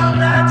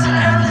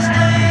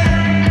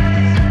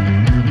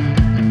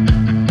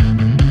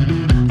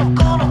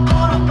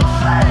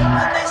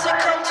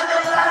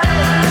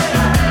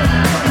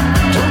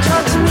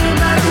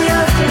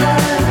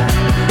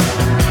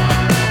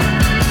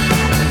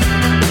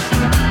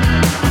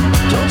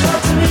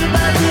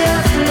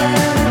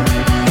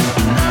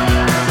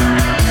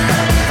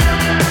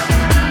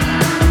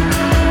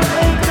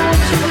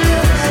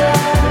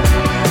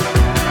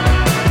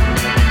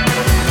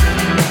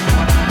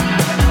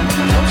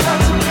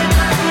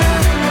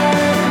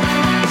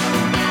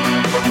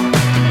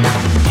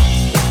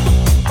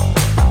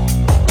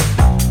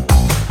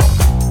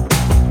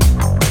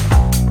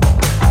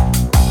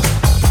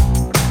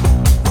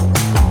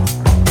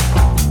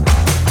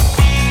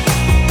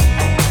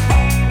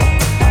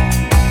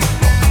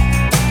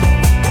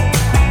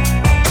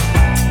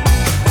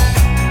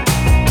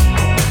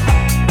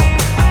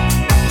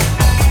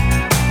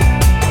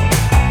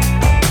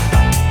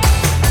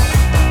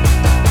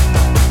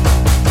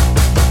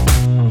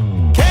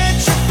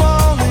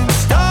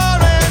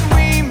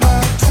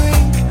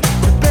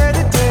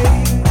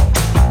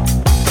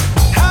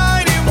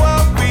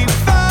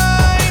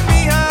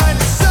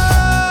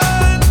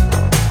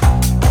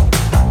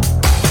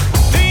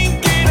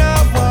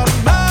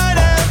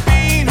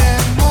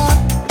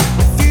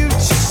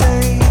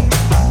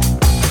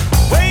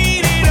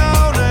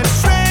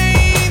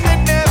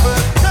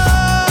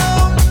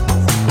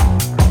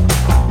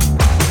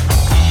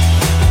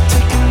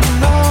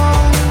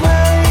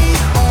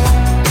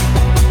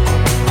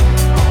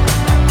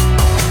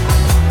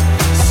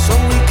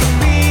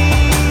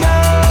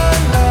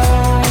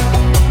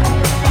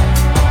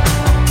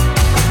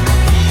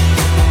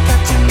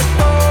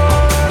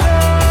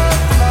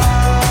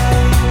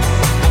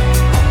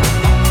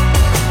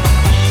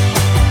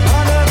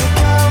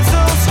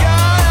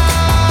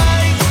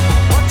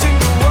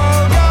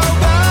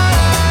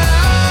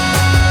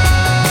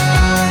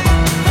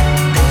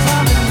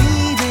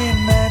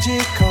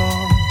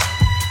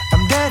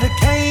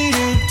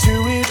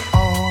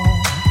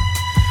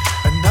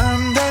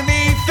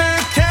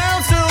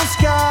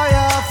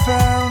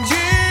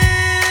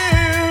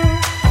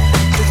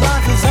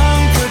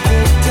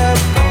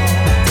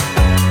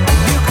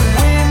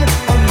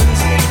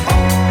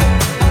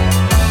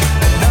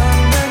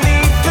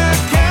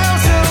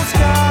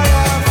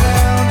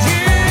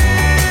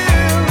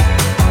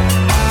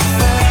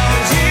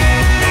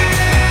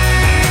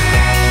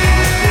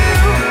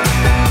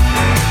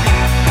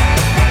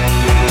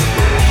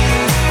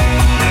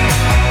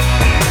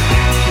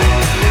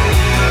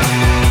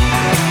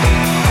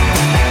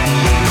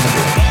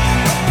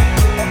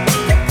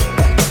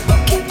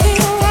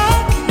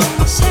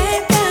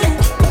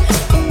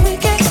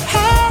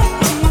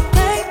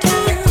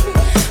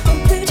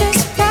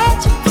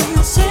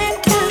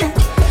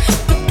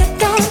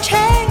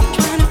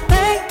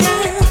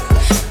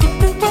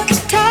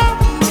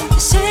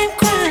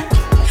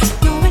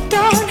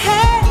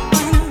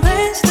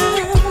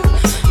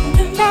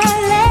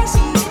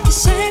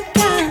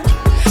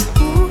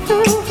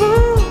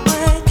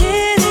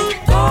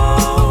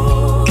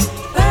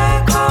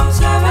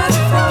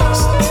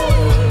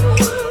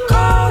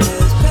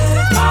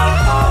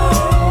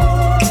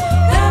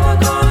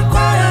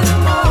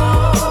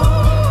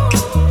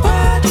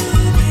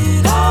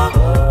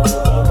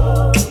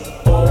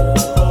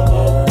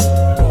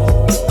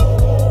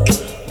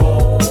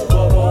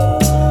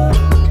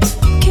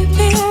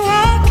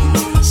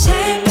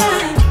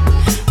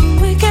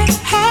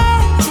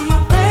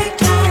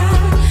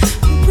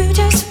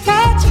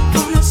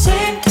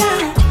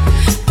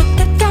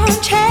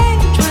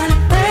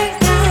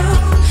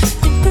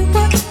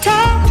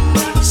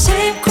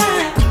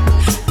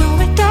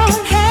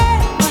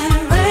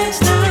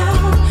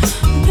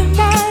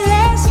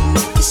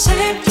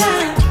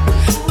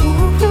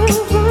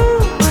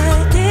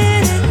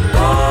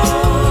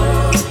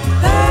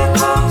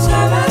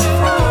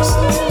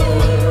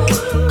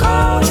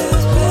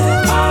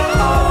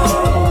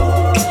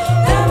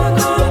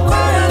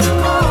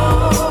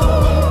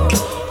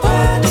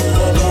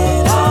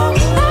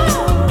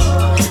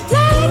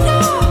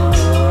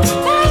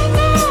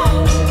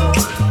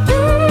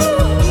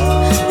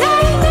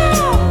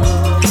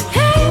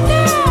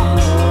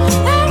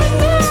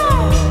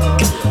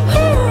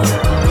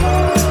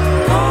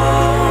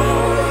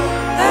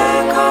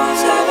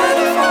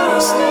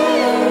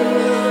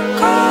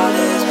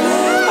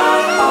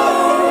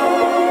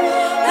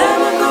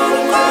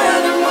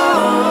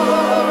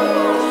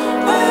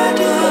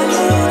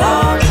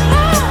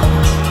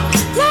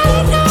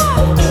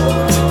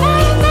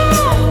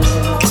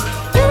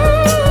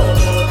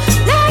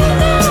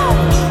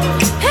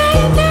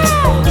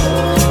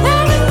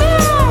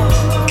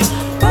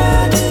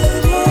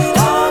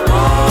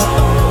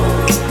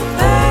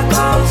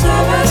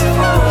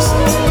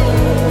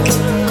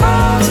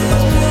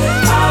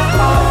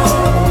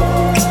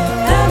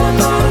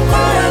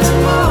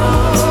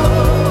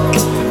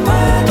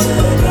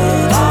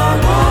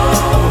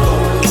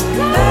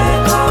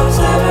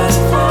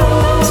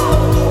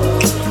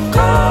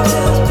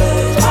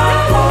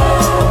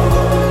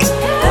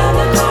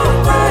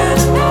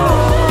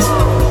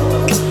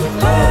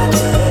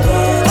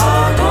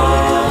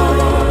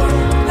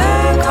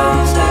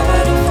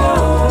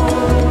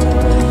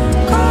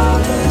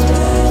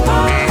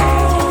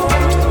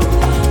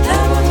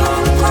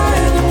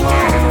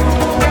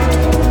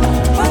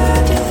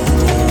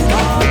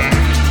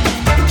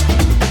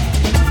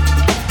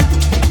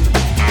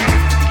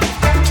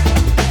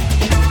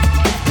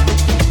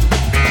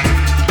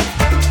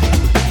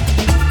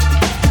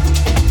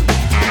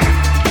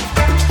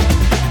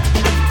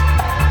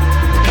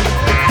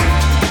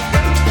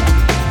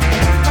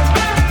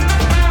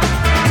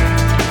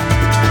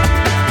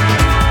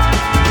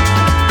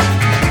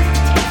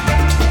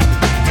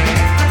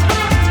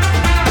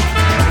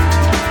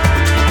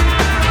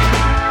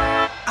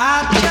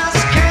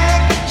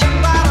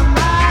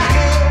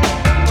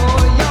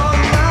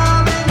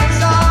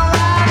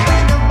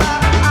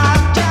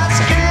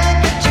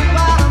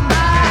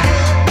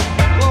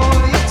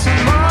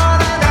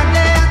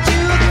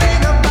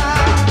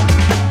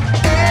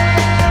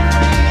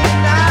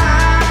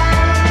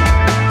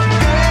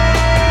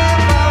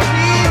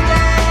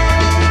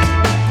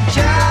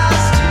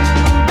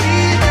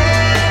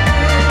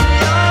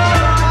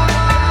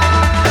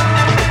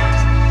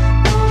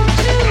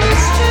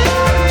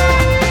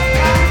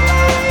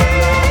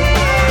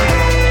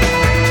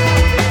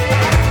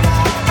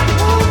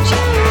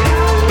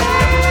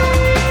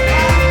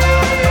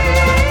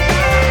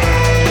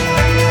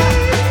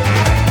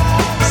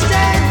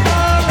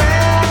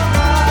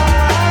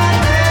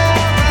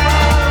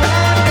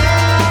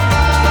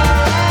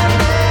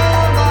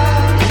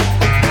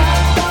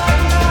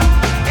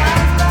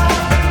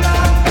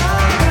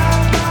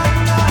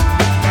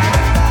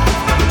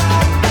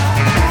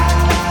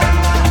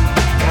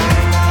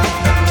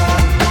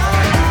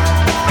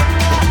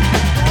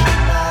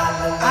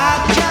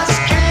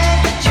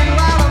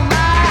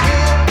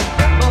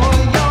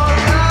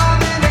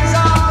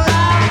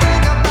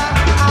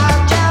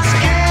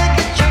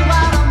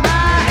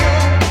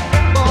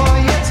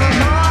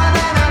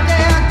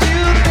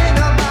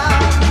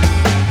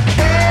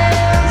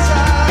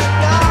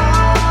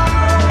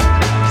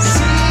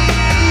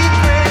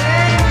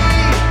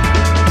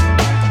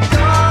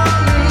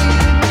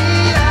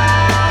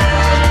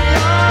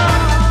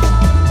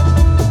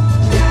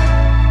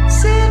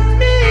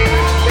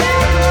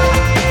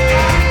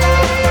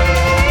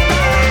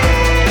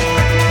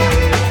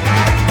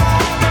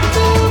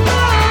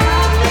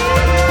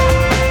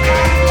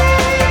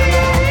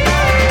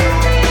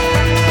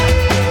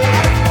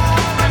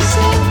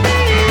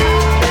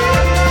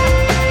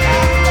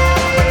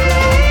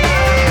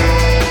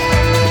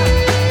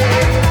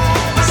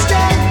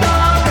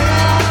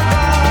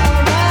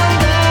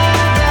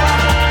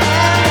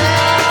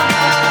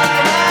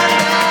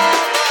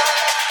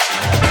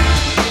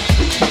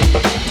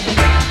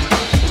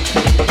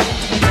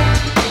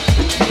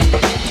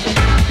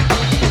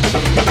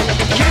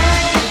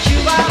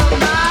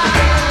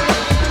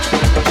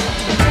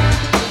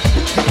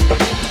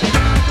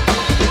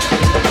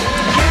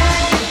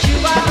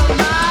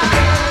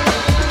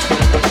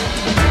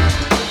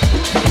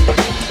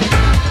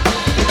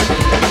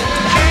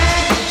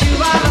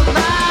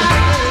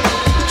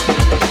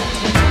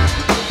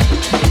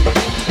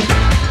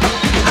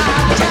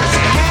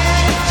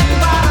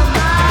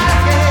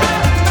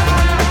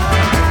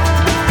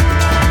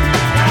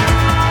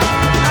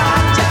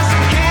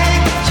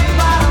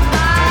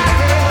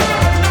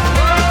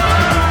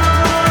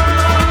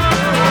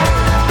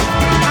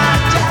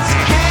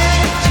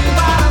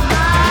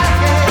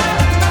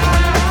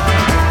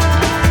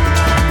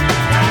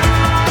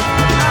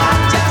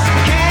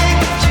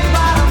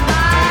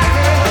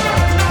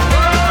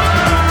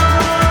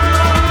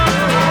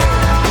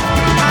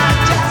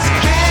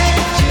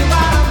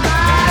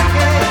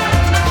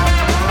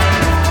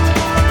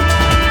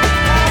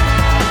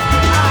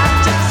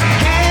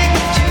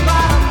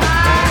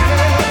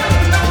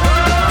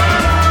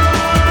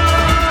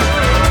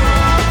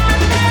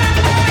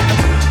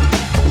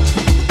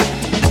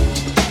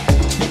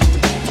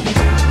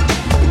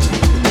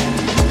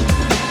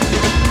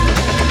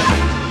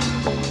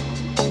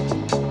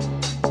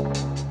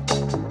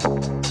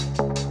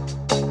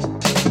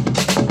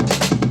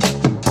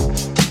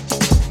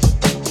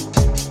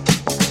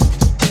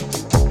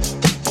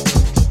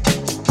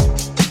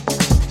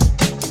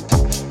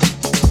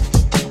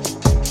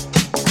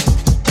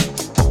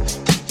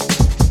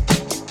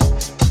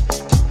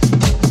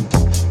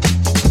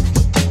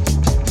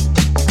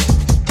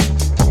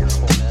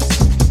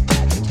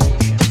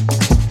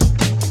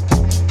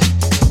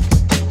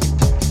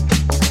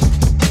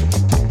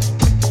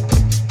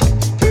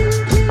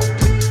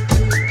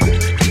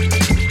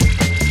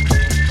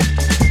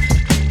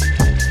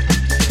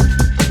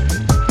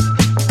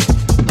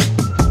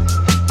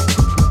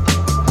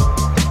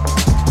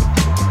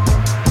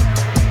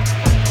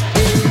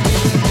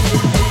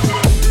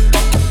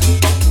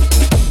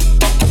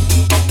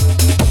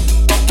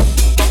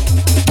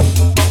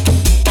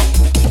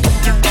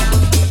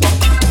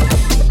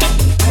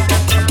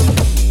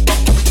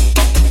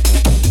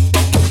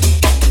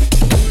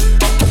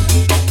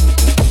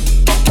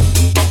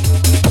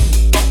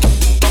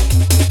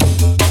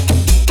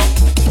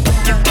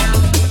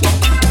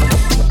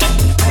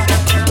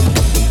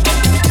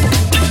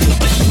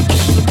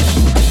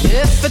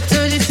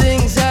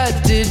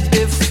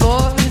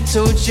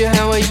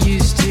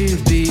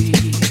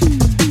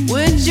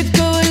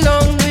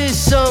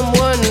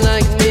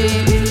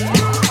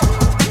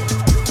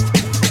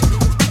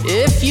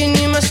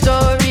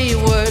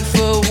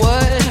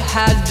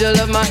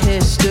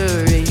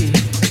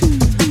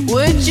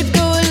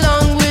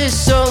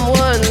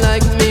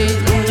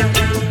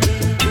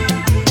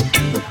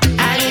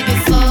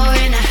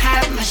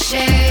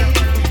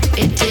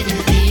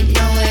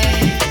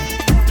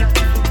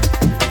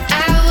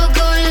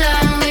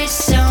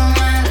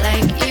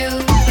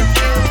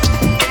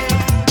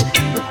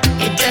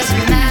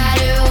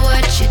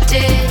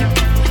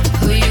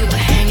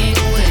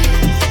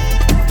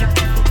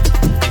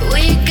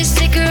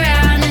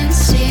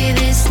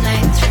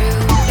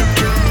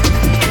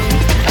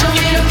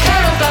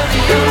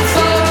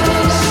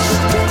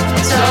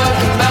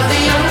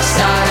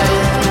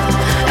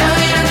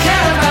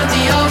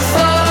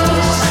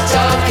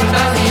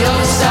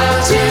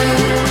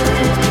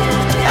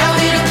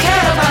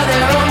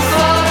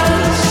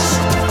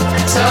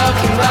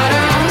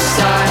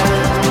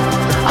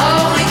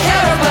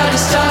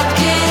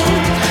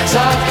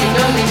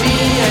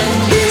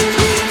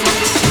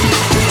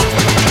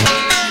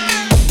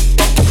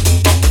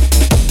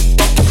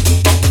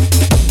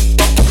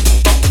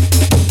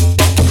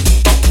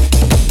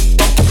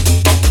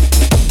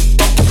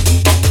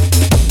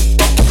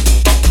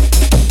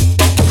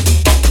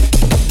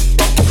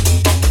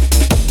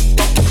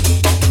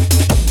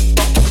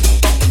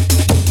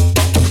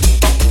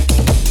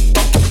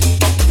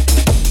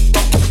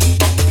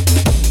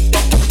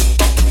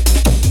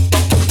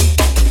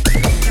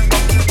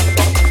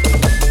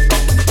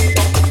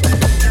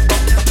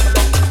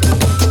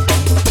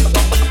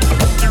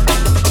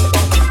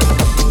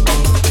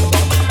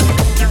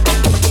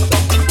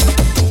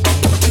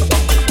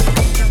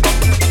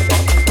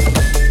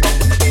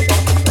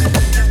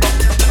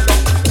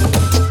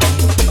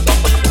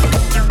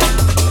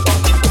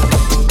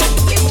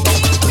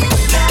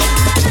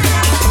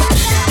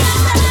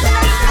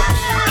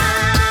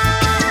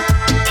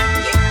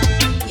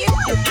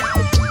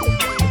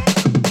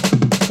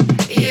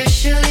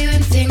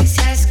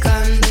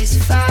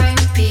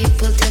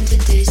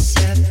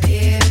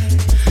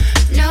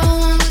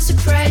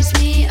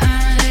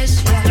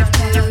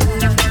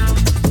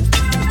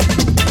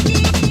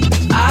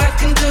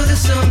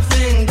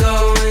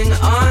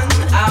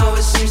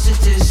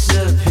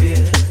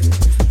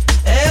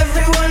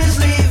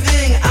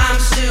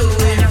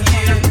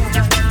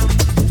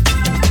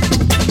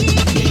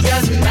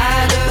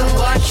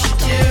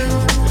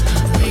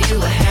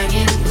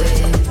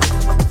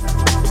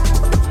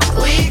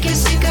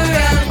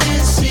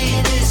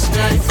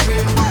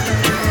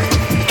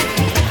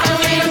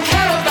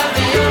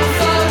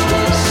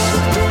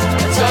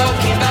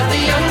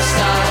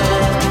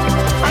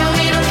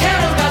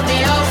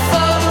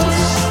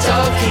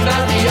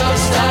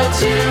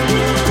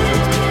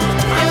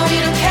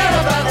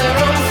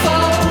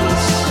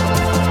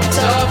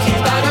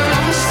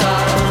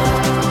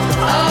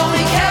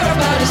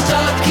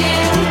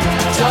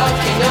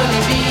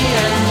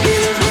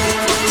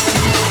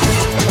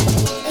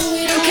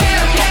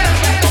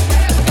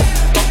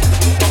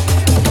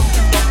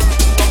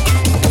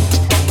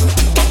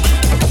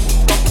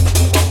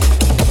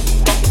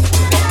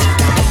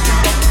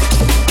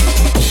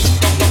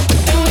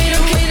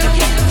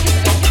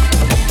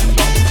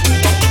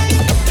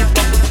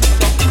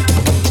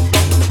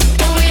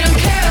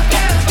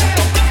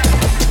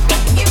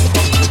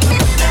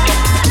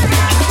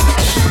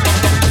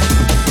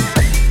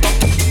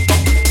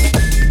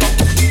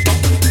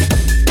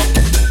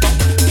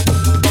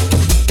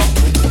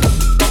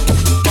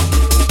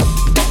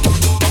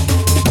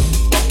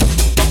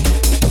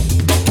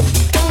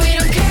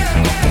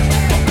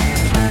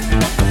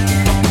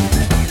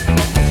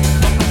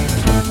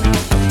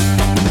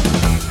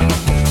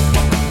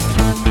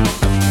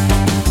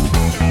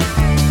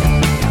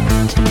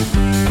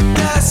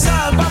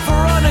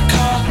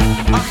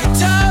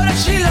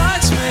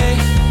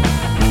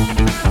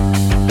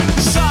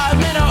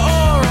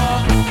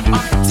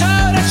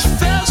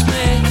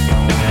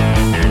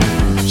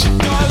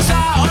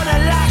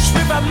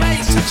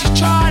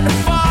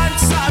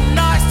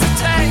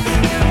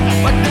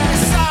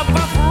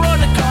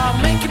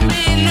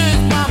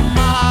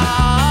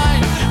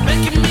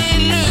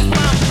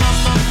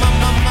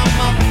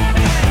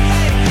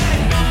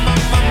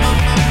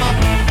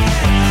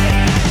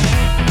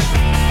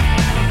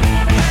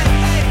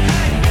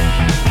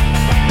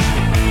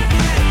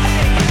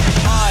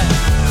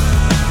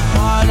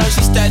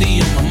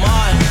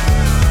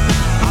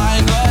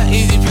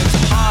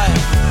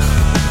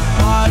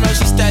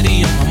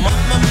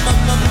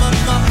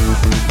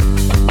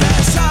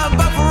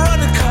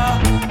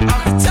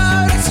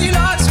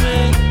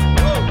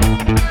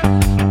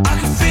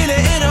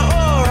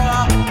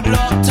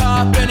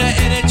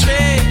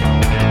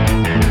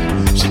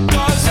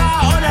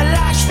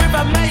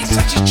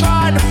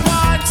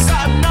 find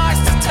something nice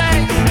to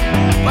take.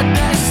 But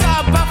there's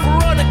something about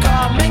Veronica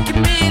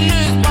making me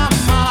lose my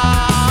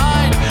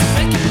mind.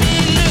 Making me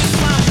lose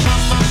my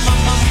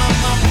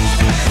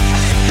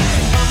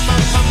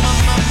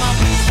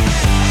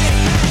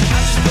I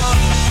just got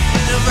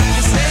in a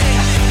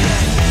magazine.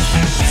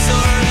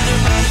 Saw her in a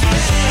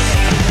magazine.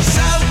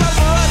 Something about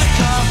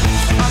Veronica,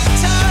 I can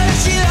tell that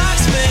she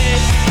likes me.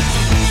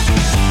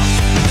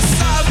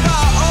 Something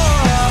about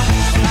aura,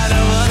 I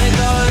don't wanna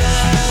go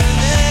there.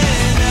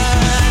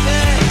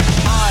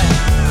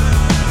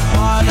 I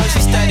know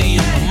she's steady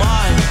in my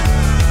mind.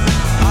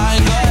 I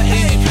ain't got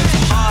easy place to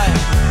hide.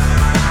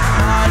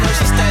 I know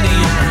she's steady in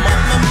my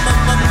mind.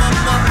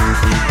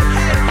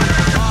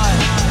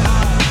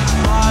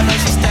 I know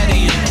she's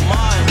steady in my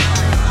mind.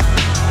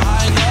 I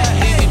ain't got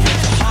easy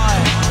place to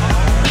hide.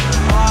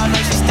 I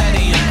know she's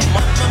steady in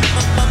my mind.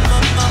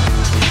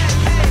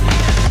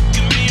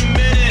 Give me a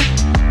minute,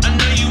 I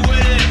know you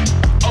with it.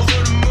 Over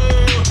the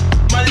moon,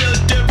 my little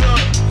dipper.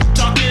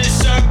 Talking in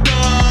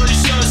circles,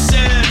 you're so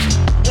sick.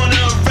 Wanna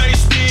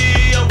erase me,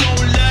 I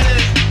won't let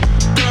it.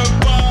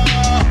 Curveball,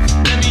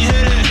 let me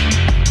hit it.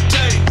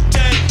 Take,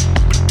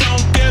 but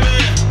don't give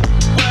it.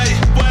 Wait,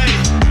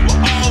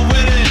 we're all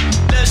with it.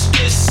 Let's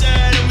get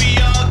set and we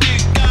all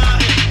get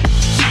got it.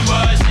 She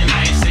was, and I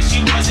ain't say she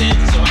wasn't.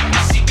 So I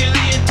can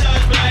secretly in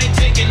touch, but I ain't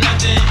taking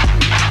nothing.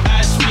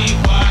 Ask me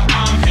why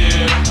I'm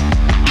here,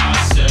 I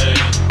said,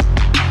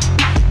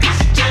 is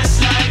it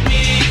just like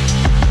me?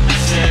 I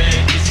said,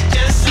 is it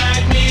just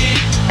like me?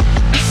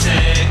 I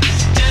said, is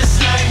it just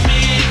like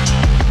me?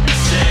 I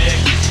said,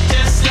 is it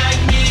just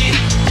like me?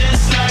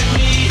 Just like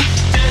me,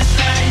 just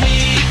like me.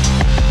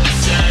 I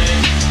said,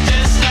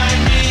 just like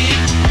me.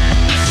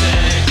 I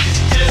said, is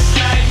it just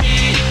like me?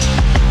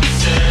 I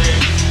said,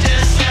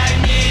 just like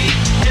me,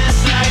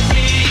 just like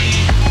me.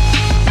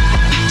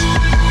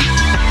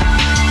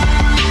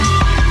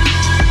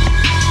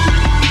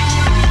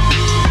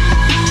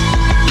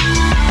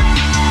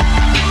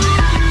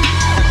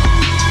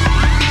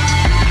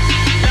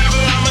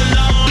 Never I'm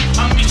alone, I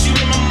meet you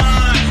in my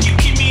mind. You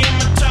keep me on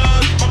my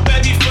toes, my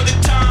baby for the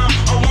time.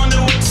 I wonder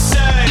what to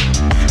say,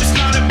 it's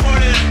not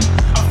important.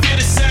 I feel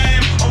the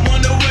same, I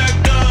wonder where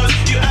it goes.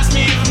 You ask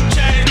me if I'm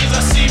changed, cause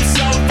I seem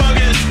so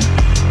bogus.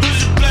 Who's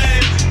to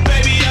blame?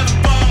 Baby, have a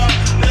ball.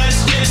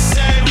 Let's just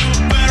say we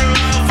were better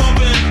off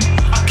open.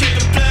 I can't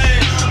complain,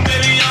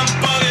 baby, I'm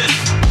bogus.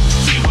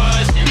 She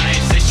was, and I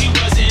ain't say she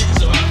wasn't.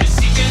 So I've been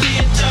secretly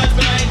in touch,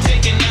 but I ain't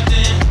taking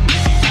nothing.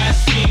 If you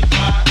ask me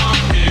why I'm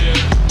here,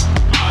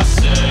 I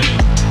say,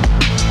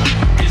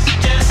 is it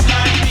just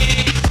like me?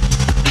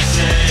 I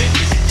say,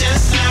 is it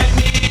just like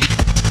me?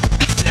 I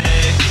say,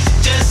 is it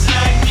just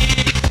like me? I say,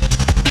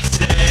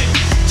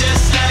 is it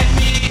just like me?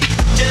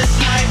 Just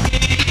like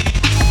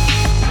me. Is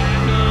it just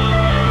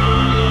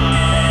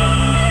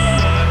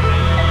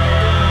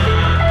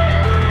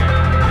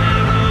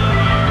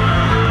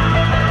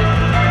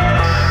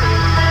like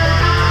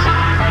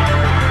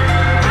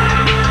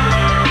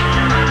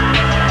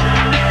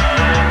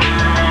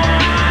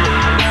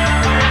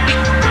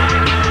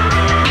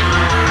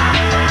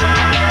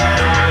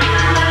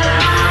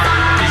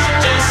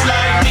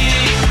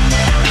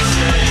I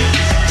say, is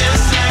it just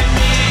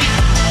like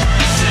me? I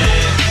say,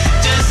 is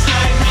it just like me?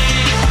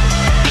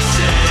 I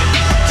say,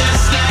 just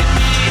like me,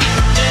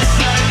 just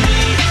like me,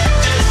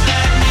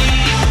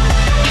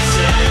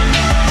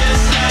 just like me. I say,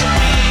 just like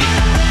me.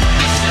 I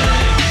say,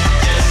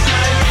 just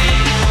like me.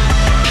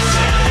 I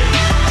say,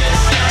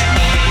 just like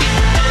me,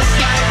 just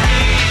like me.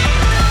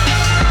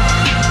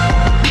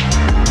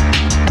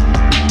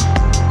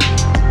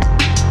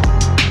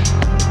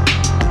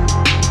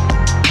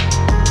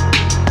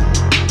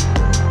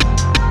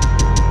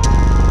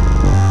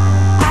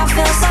 I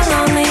feel so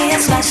lonely,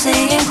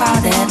 especially in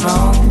crowded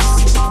rooms.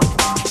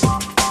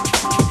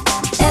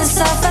 It's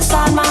a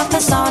facade, my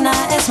persona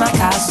is my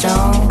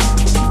costume.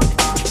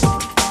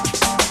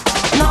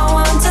 No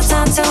one to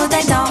turn to,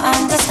 they don't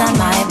understand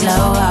my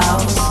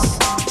blues.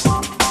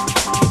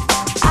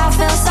 I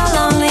feel so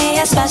lonely,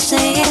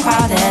 especially in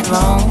crowded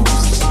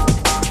rooms.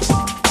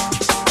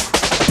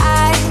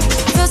 I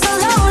feel so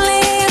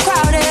lonely in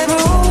crowded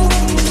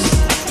rooms.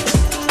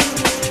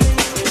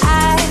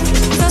 I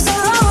feel so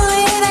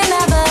lonely, they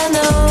never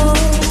knew.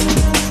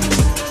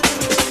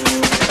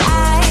 I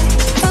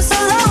feel so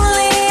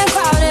lonely in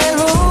crowded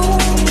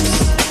rooms.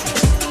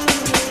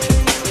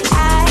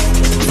 I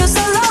feel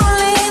so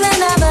lonely, they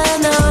never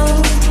knew.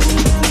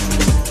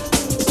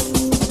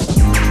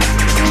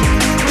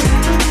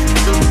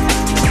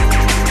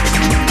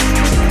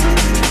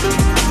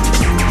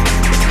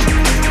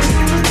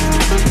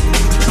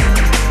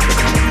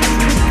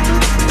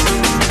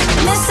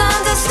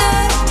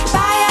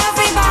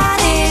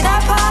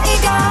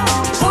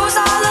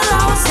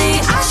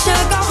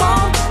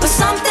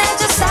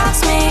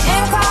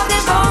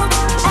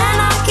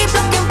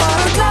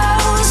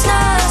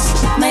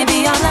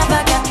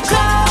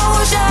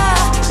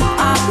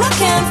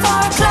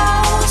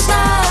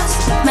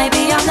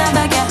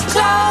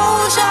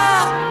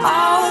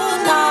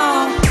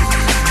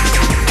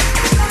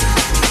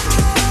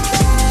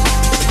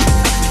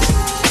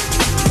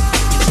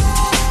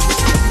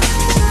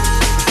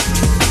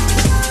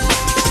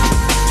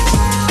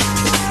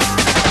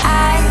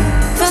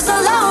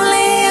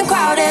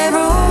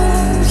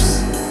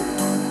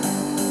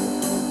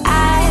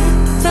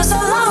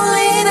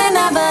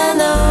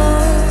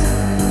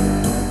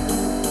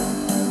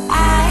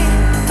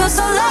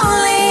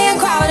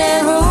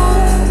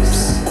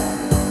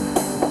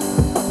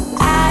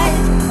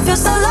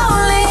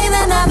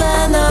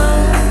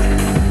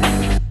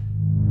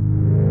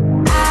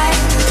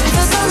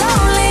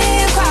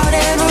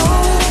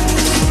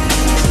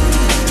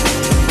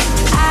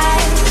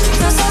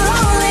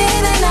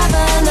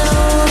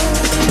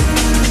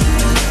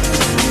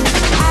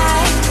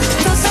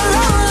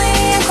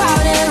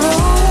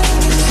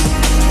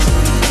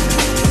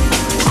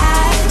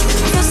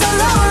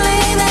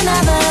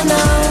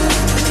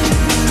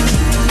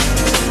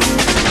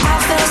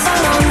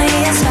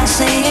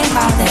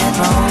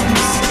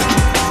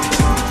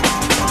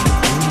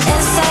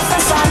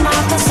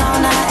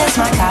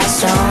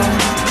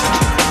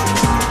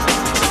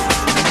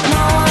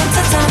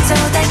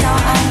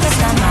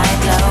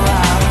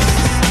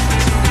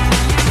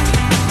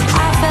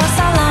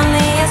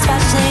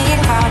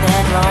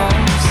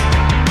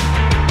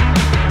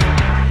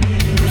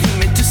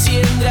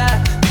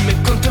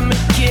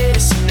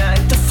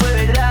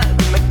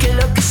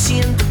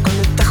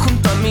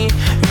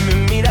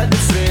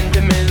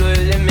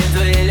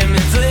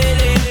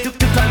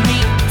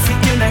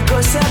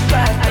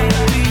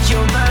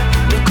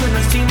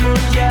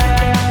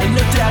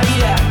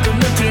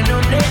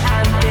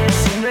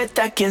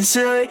 importa quién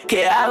soy,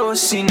 qué hago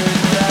si no estás.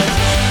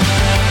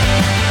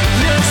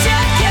 No se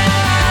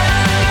acaba,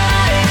 no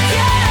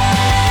deja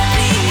de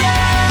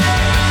brillar.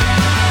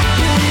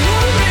 Tu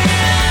nombre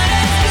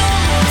es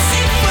como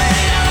si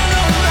fuera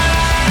uno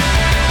más.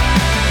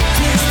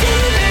 Tu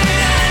estilo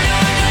no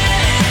he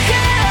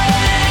dejado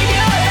de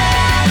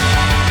llorar.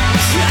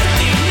 Y a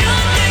ti no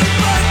te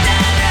importa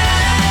nada.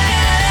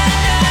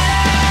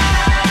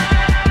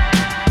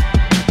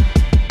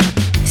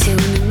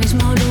 Sigo en el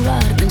mismo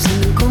lugar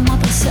pensando en cómo ha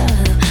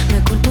pasado. Me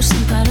culpo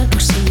sin parar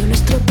por si yo lo he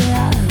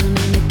estropeado.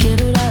 No me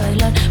quiero ir a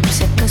bailar por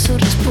si acaso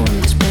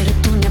respondes, pero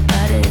tú ni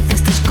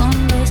apareces, te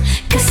escondes.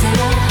 ¿Qué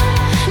será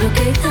lo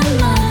que hice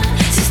mal?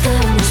 Si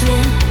estábamos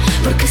bien,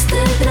 porque este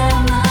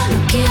drama no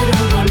quiero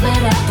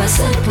volver a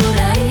pasar por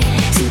ahí.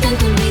 Si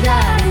intento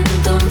olvidar,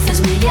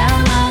 entonces me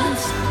llamas.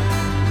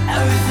 A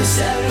veces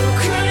hablo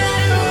con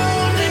algo,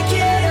 no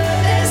quiero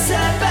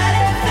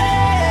desaparecer.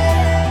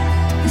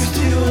 Me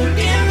estoy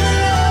volviendo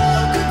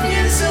loco,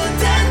 pienso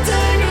tanto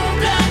en un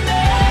plan B.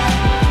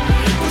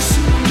 Por si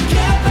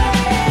nunca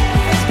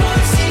apareces, por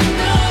si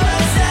no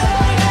vas a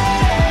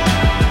volver.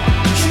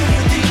 Que no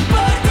te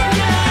importa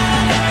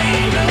nada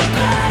y no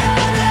paro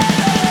de ver.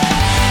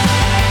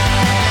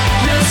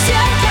 No se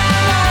ha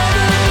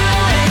acabado, no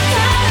he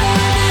dejado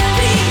de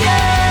brillar.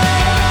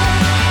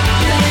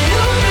 La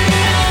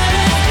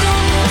iluminaré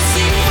como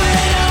si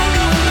fuera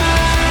uno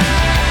más.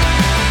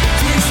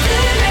 Tu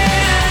estela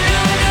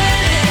no he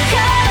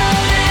dejado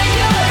de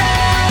llorar.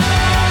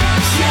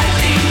 Y a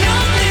ti no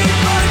te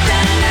importa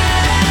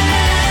nada.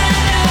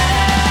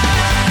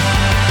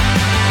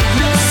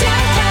 No se ha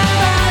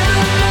acabado,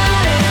 no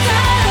he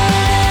dejado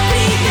de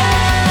brillar.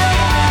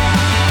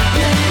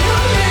 La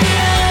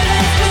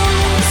iluminaré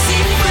como si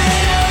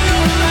fuera uno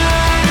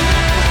más.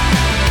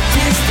 Tu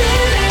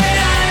estela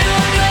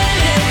no he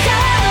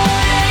dejado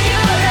de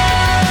llorar.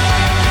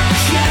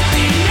 Y a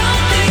ti no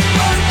te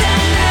importa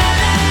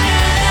nada.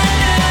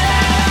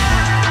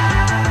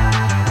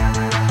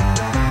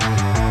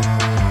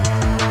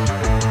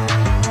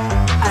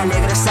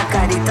 Alegra esa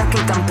carita que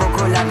tampoco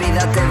la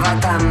vida te va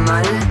tan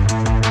mal.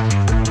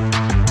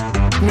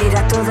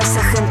 Mira toda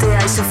esa gente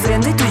ahí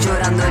sufriendo y tú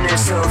llorando en el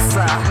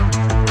sofá.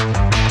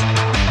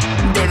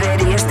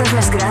 Deberías dar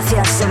las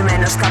gracias, ser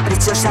menos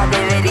caprichosa.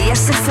 Deberías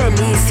ser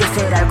feliz y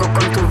hacer algo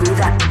con tu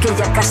vida, que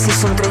ya casi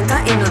son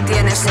 30 y no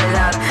tienes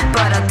edad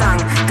para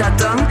tanta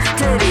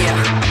tontería.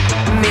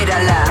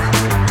 Mírala,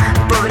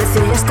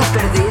 pobrecilla está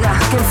perdida.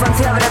 ¿Qué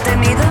infancia habrá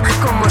tenido?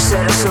 ¿Cómo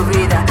será su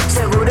vida?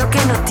 Seguro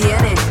que no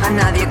tiene a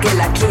nadie que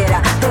la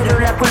quiera, pero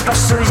la culpa es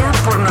suya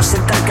por no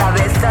sentar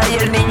cabeza. ¿Y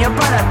el niño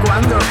para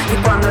cuándo? ¿Y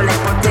cuándo la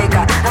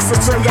hipoteca? ¿Has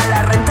hecho ya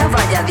la renta?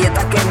 Vaya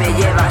dieta que me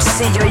llevas.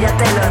 Si yo ya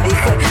te lo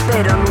dije,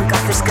 pero nunca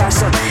haces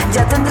caso.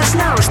 Ya tendrás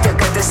la hostia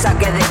que te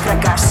saque de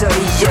fracaso.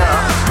 Y yo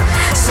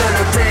solo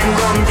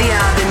tengo un día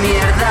de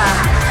mierda,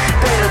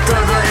 pero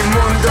todo el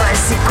mundo es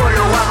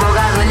psicólogo,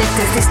 abogado,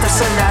 electricista,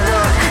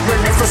 soldador. No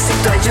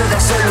necesito ayuda,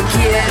 solo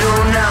quiero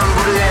una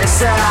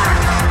hamburguesa.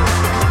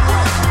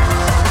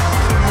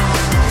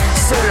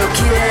 Solo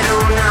quiero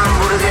una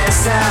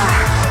hamburguesa.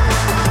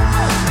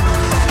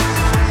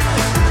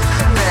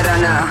 Pero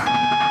no,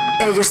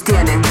 ellos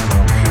tienen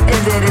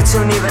el derecho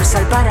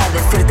universal para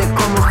decirte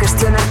cómo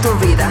gestionar tu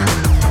vida.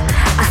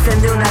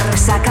 Hacen de una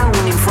resaca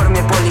un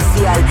informe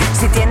policial.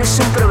 Si tienes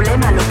un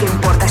problema, lo que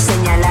importa es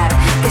señalar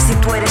que si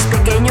tú eres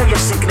pequeño,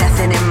 ellos se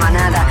crecen en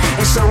manada.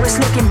 Eso es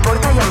lo que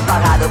importa y han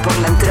pagado por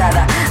la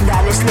entrada.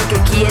 Dales lo que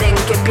quieren,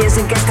 que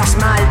piensen que estás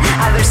mal.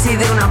 A ver si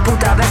de una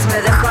puta vez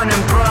me dejan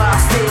en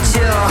paz. Y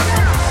yo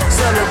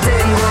solo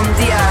tengo un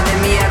día de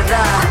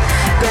mierda,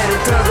 pero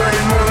todo el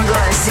mundo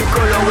es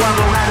psicólogo,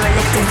 abogado,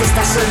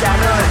 electricista,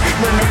 soldador.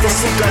 No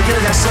necesito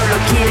ayuda, solo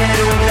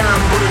quiero una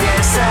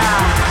hamburguesa.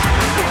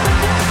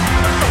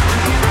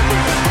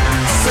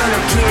 Solo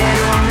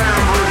quiero una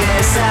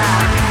hamburguesa.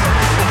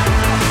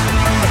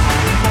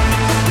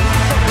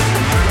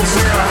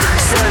 Yo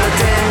solo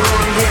tengo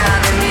un día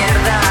de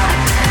mierda,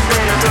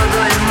 pero todo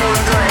el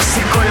mundo es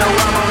psicólogo,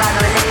 abogado,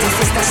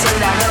 electricista,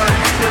 soldador.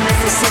 No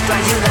necesito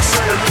ayuda,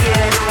 solo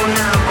quiero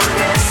una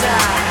hamburguesa.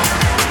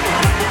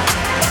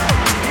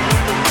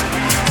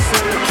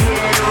 Solo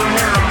quiero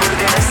una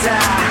hamburguesa.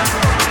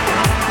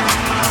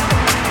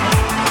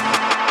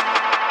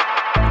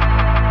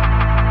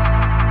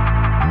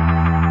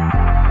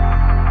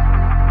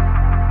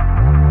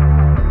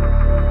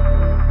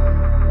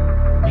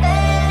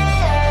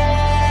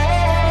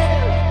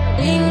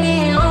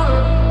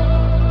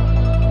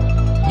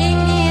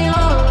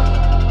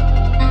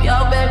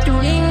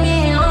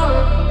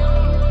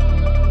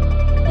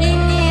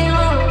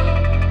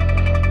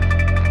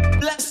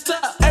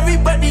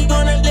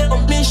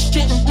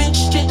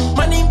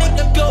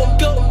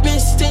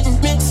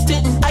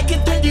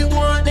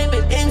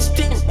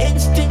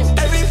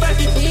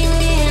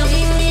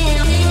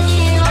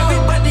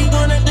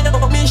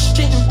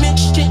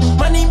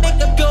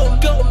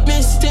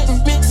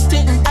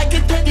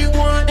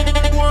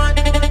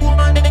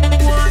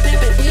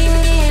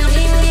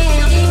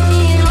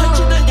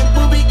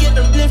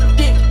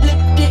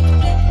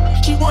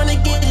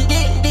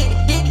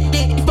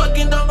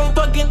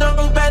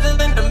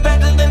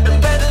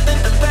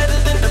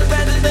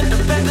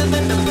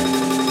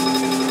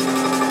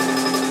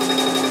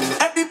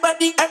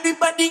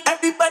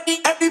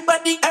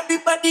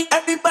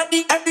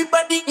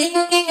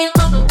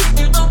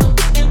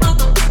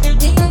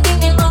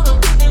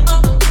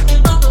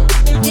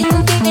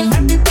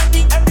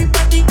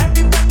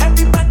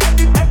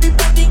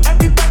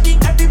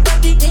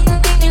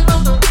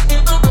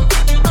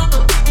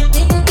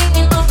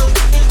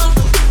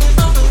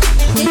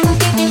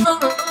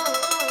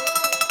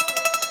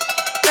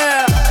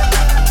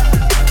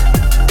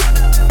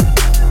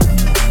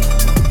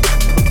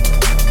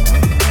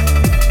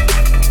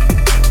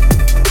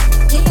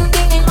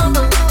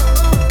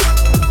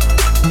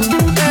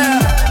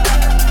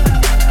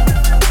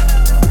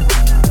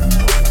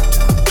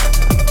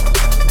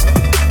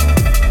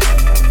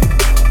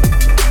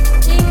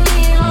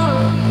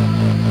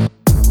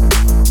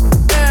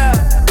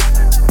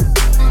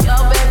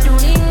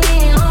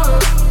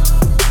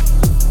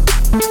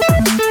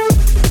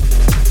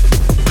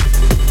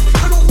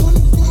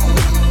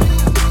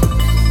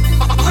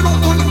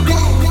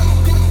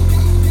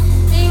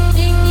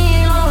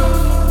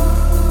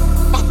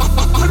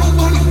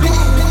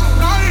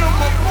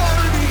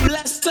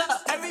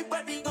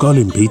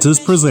 Colin Peters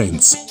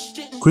presents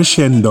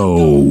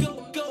Crescendo.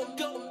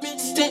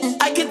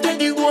 I can turn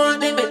you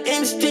on in an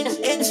instant.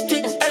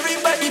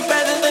 Everybody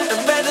better than the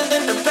better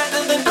than the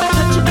better than the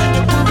touching on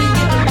your booty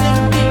in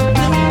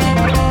a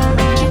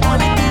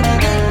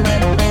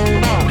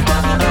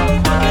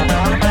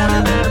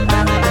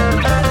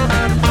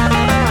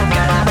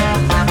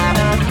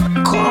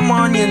Come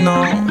on, you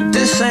know,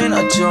 this ain't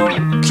a joke.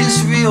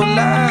 It's real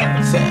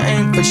life, it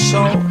ain't for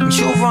show.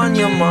 You run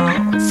your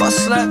mouth, I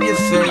slap your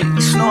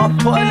face, no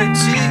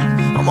apology.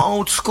 I'm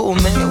old school,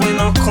 mate, when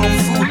I come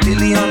through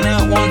Dilly on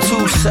that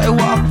 1-2, say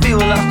what I feel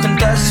like and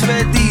that's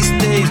fair these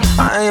days.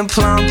 I ain't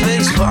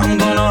plant-based, but I'm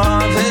gonna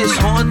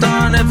harvest more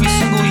down every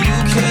single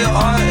UK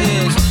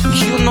artist.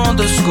 You know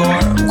the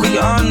score, we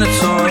on the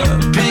tour.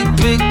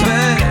 Big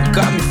bag,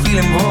 got me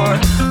feeling bored.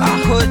 I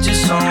heard your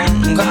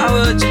song, I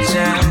heard your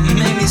jam,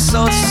 made me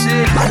so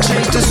sick, I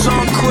changed the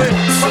song quick.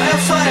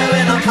 Fire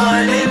in a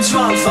burning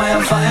drum,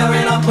 fire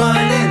in a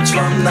burning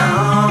drum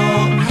now.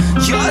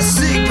 You're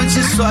sick, but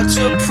you're such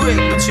a prick,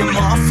 but you're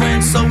my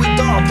friend, so we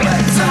don't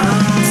back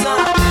down.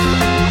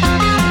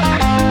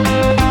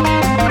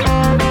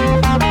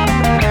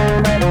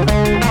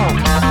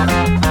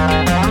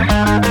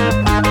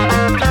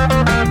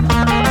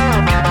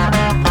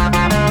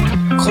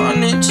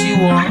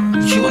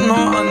 You know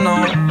I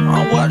know,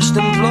 I watch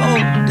them blow,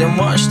 then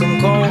watch them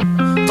go.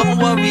 Don't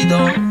worry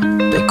though,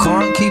 they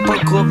can't keep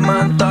a good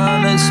man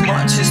down as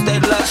much as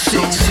they'd like. 6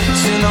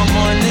 in the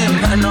morning,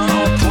 and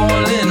I'm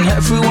appalling.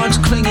 Everyone's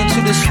clinging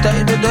to the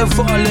state that they're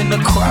falling. The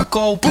crack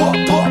go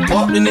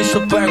pop, then it's a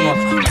banger.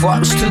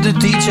 Props to the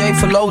DJ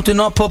for loading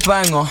up a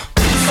banger.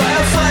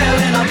 Fire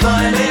in a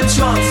burning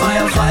drum,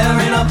 fire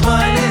in a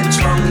burning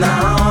drum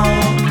now.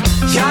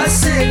 You're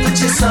sick, but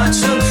you're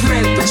such a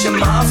prick, but you're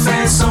my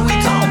friend, so we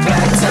don't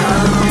back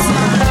down.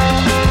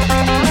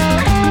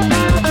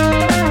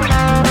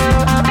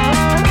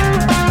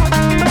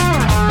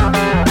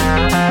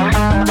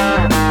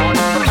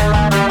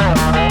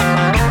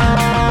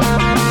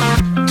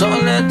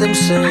 Don't let them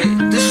say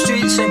the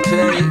streets ain't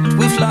paved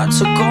with lots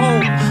to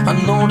go. I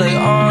know they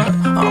are.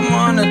 I'm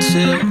on a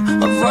tip,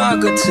 a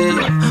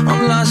rogative.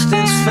 I'm lost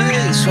in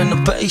space when the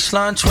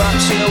baseline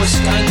drops. Yeah, we're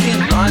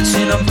skanking,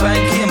 dancing and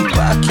banking,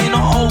 back in a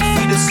hole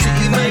for the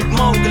city make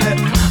mogul.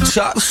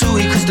 Chop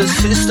suey cause the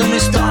system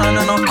is down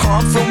and I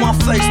can't feel my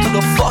face till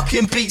the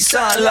fucking beat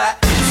sound like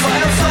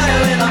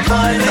fire in a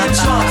burning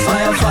drum,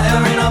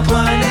 fire in a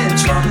burning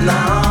drum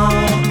now.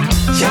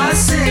 You're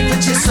sick,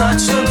 but you're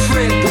such a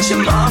prick, but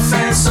you're my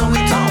friend, so we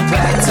don't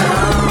back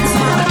down.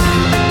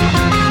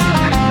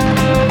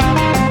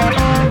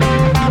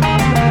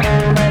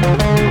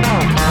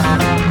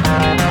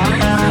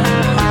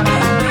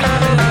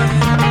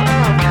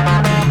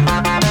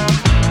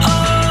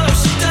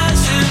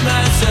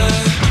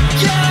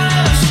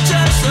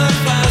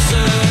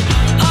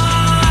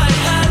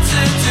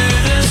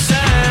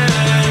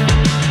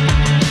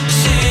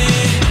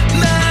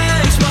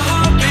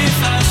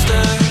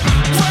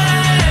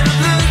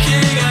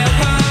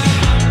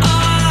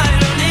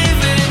 Even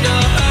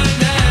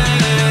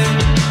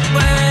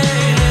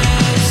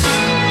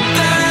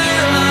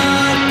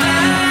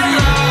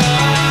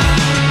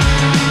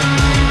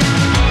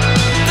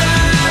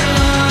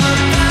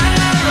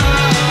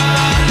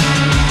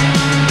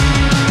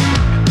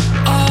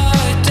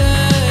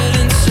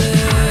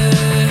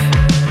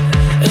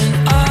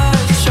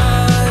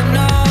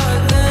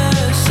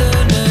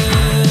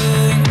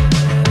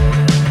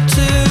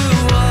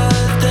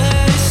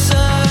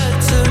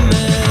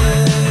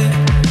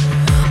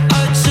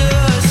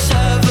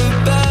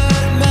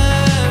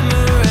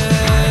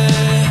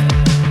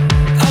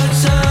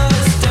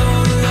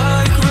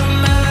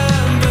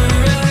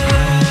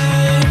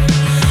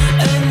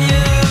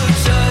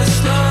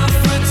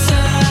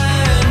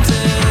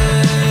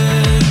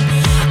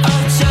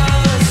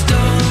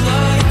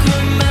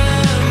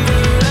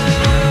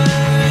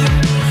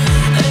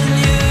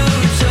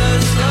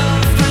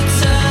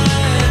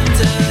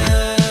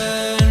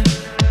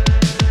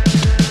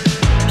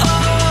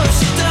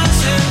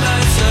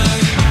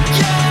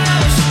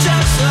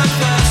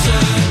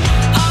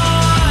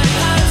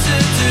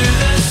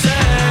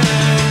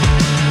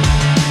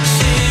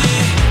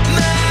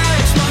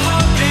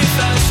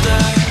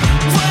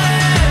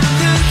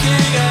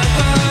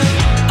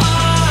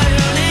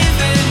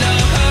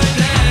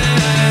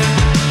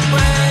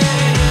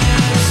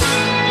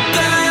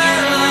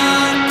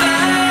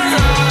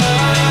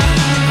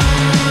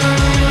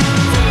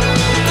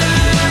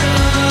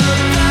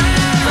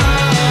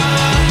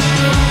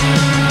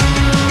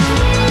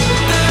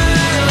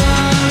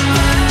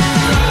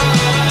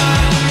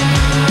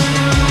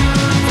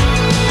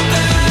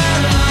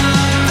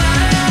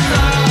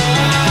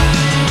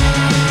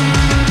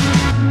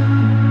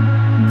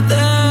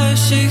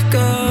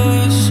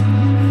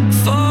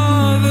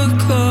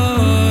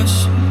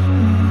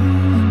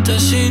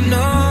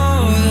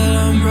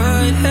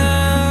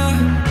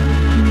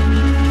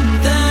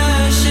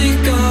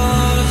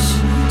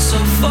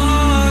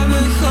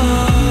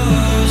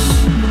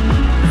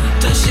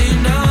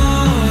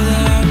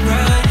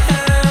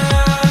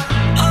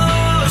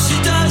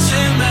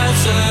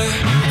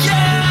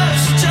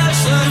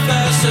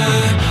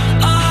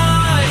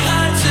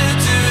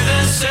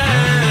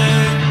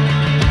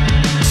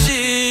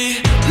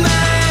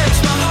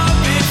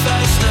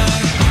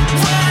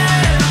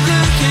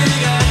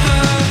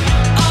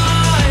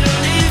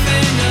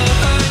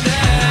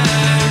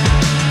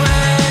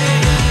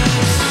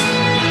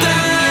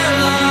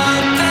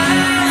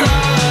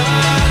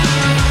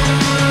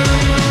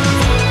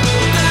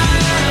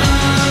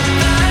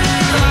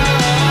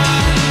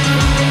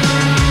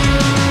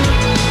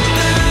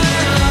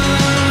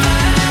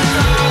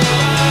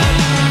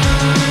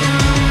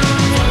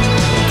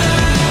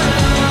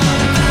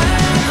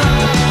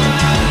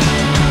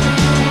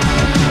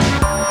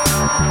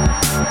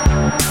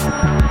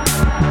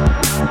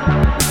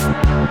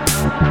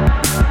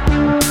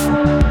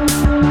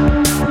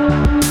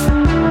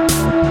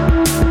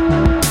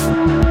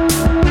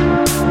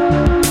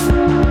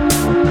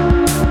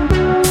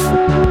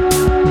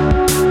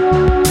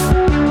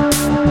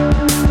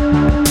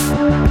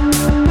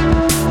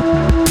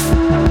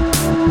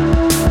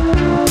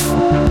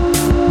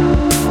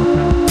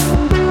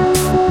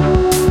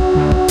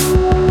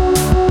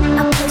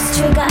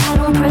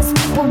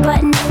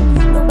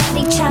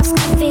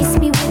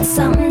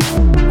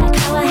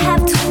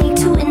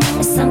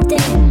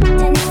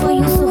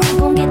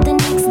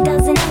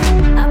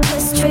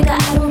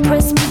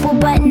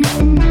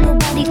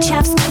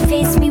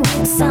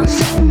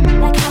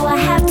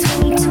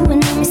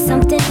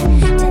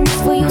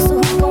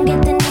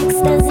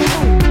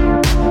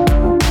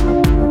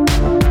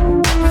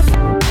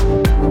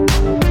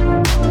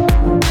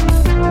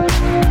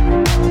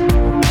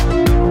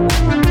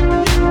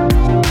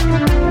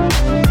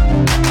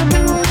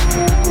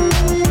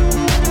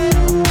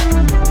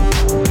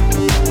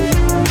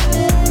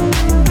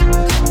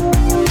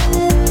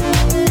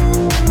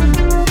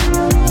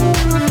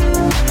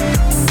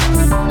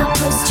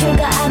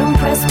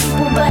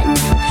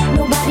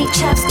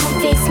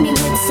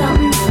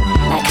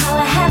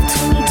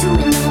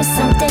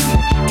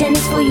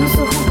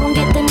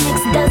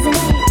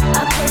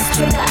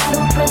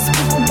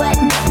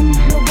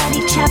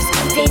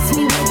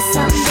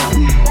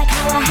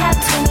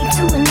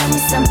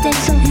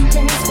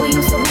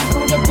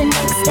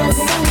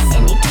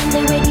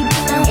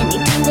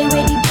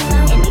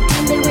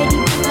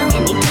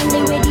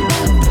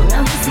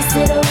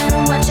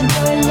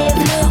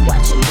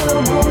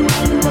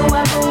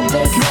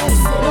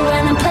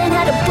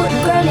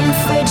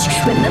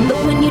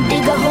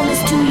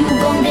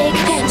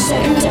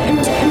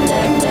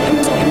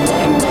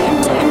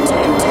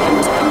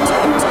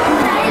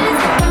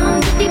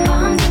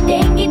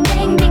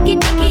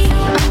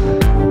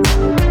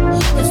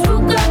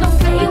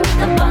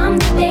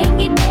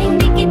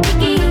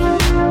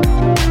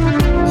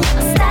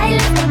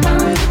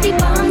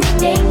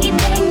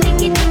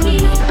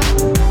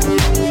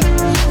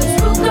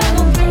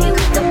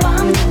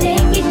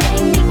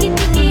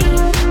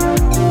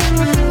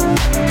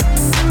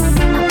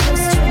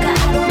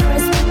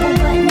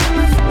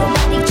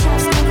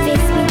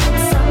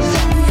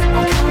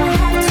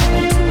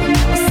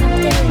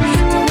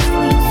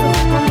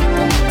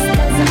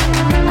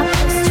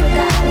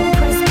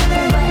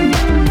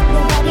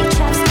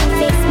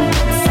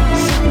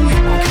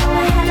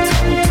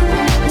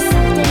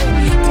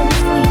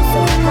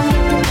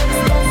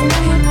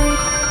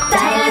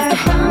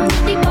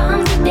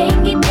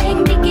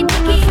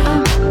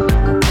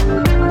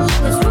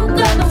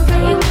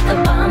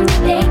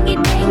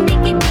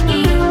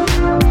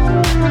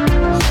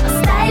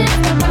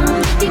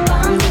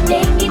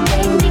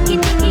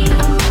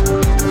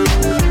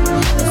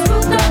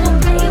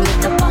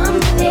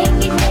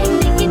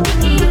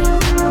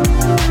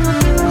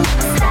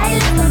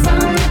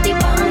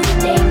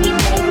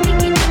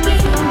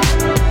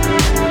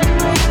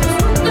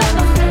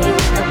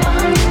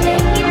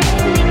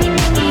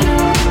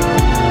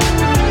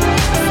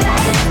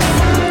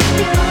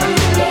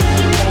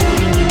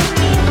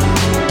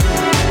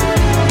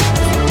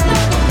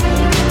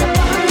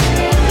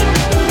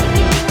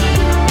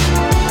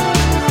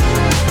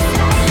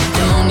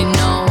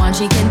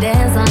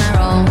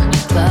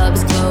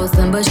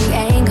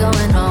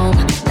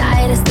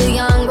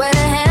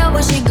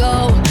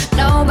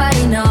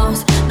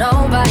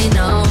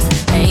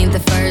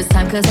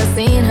 'cause I've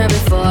seen her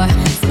before.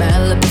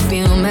 Smell the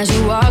perfume as she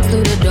walks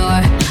through the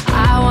door.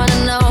 I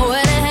wanna know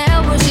where the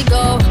hell will she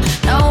go.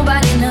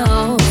 Nobody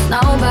knows,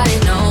 nobody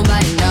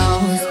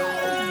knows.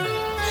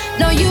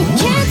 No, you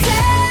can't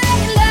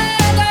take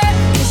her,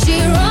 'cause she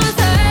runs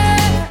her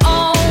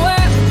own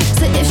world.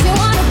 So if you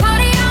wanna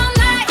party all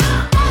night,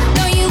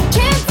 no, you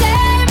can't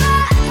take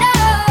her, no.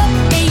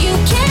 And you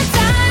can't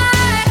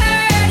tie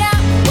her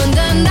down when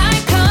the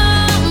night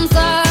comes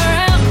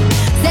around.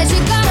 Said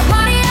you're gonna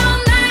party all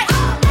night,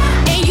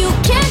 and you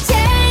can't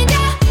change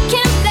her,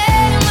 can't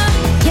blame her,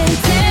 can't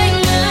take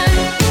her.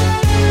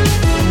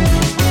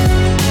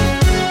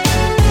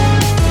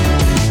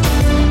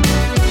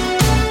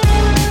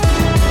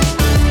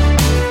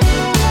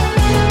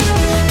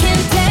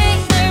 Can't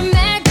take her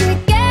magic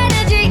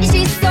energy.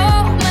 She's so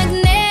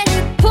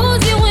magnetic,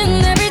 pulls you in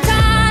every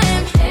time.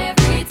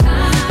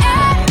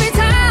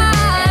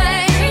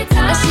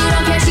 Now she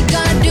don't care, she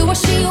gonna do what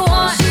she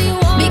wants,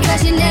 because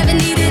she never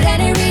needed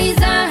any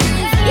reason.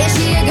 Yeah,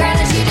 she a girl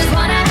and she just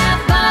wanna have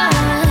fun.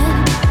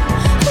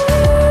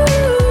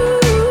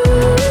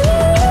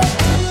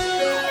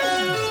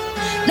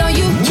 No,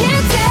 you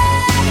can't take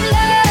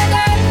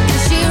her,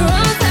 'cause she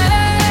runs her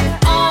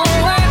own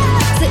world.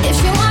 So if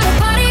you wanna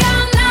party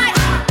all night,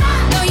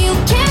 no, you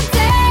can't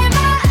take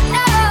her,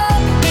 no.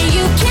 And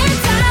you can't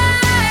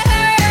tie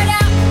her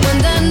down when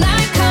the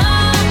night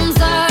comes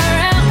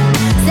around.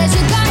 Said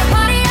you're gonna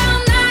party all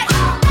night,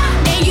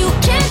 and you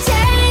can't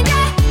change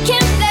her,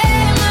 can't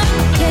blame her,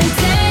 can't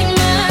take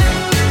her.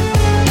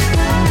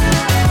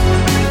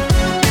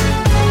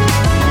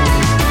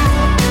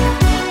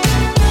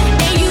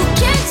 And you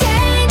can't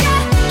change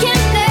her,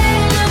 can't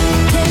blame her,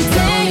 can't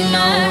take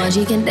her.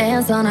 She can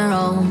dance on her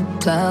own.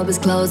 Club is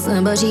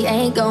closing, but she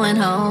ain't going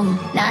home.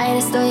 Night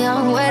is still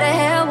young, where the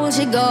hell will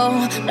she go?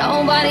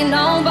 Nobody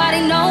knows.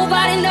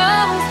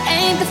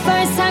 Ain't the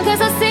first time,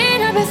 'cause I've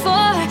seen her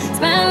before.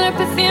 Smell her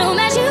perfume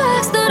as she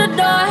walks through the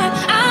door.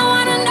 I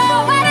wanna know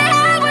where the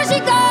hell will she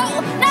go?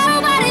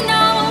 Nobody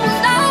knows.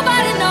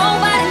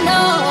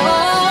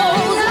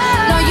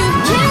 No, you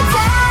can't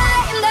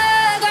take the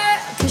girl,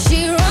 'cause she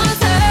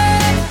runs her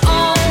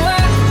own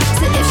world.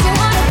 So if you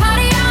wanna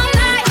party all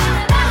night,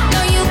 no,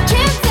 you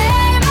can't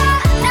take her,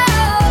 no.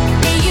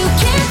 And you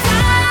can't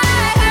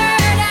tie her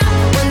down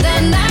when the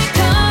night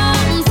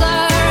comes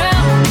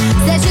around.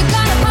 Said you're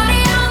gonna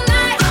party all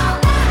night,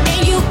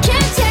 and you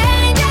can't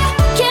change her,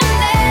 can't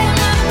blame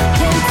her,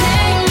 can't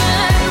take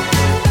her.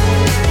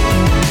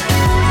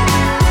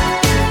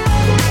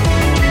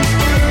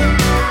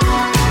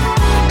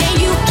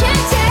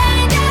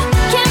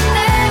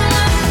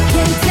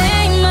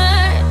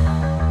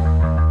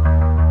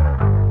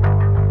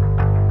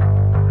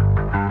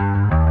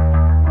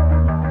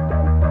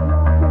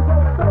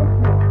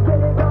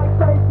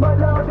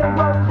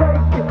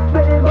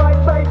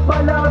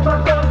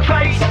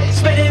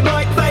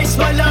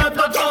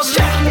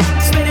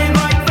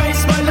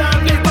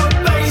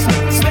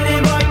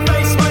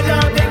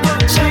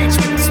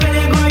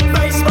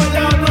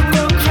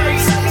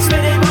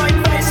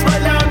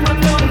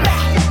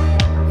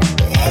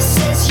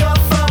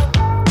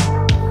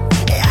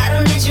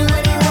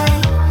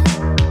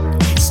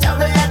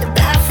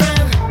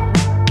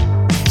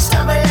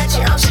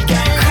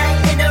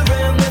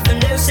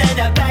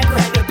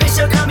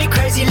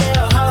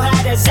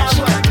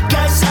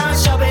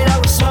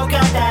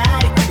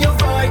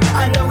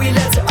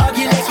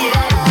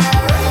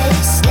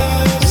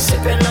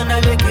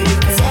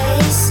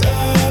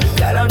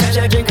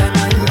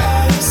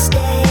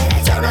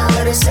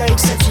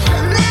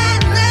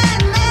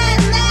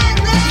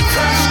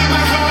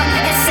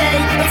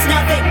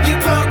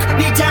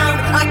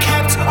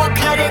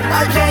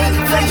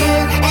 you,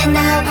 and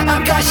now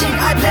I'm gushing.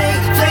 I play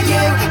for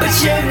you, but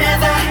you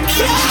never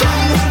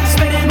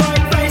spinning my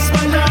face,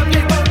 my love,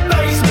 it won't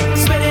face me.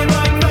 Spinning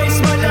my face,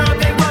 my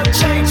love, it won't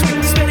change me.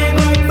 Spinning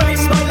my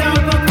face, my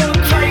love, I feel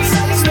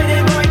crazy.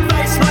 Spinning my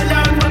face, my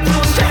love, I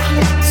feel strong.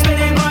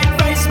 Spinning my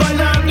face, my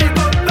love, it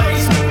won't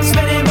face me.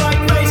 Spinning my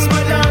face,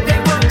 my love,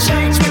 it won't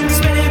change me.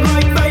 Spinning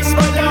my face,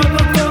 my love,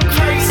 I feel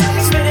crazy.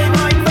 Spinning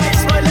my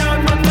face, my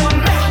love, I feel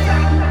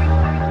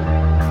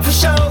for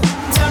sure.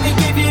 Tell me,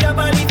 give it up,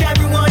 I leave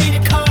everyone in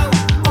the cold.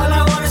 All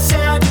I wanna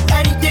say, I'll do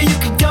anything you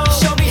can do.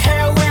 Show me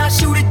hell where I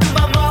shoot it through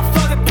my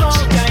motherfucking blow.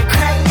 She got a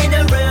crack in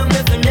the room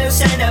with a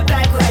noose and a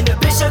back. And the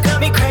bitch will got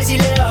me crazy,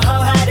 little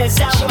hoe had us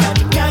out. She got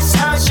the gas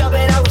house, shop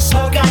it, I was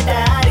smoke out the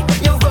attic.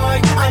 You're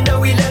right, I know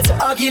we love to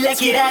argue, let's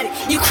get at it.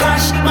 You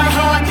crush my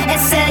heart and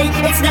say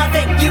it's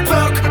nothing. You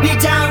broke me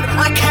down,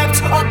 I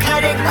kept on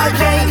cutting. I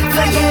play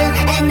for you,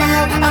 and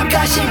now I'm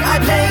gushing. I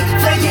play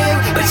for you,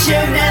 but you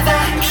never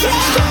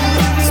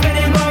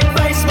spinning my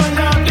face, my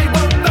love, it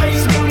won't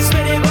face me.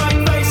 Spinning my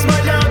face, my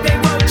love, it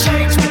won't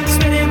change me.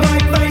 Spinning my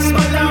face,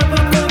 my love,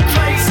 I feel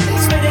crazy.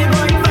 Spinning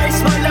my face,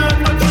 my love,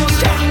 I feel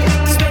strong.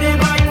 Spinning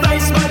my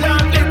face, my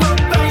love, it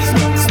won't face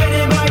me.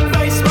 Spinning my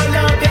face, my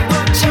love, it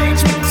won't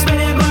change me.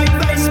 Spinning my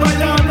face, my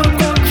love, I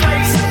feel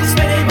crazy.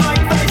 Spinning my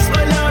face,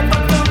 my love, I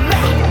feel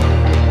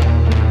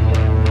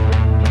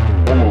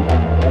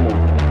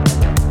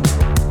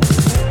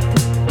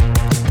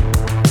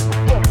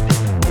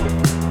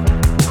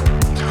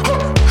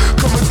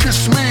Come and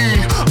kiss me,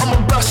 I'm a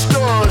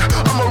bastard.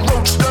 I'm a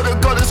roach that a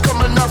god is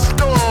coming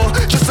after.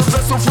 Just a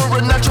vessel for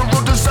a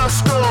natural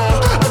disaster.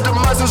 A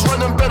demise is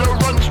running better,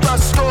 run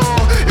faster.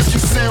 If you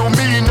feel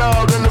me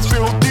now, then the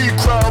feel the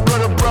crowd.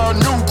 Got a brand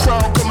new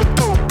crowd coming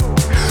through.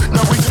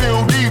 Now we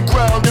feel the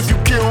ground. If you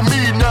kill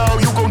me now,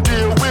 you gon'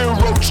 deal with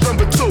roach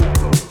number 2.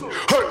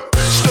 Hey,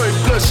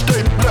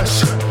 stay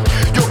blessed.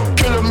 You're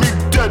killing me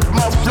dead,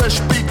 my flesh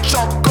be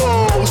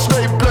charcoal.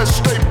 Stay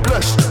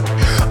blessed.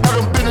 I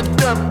done been a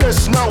damn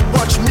best, now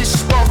watch me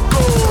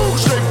sparkle.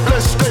 Stay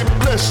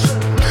blessed.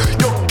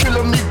 You're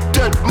killing me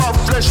dead, my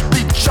flesh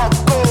be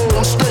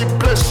charcoal. Stay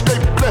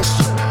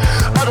blessed.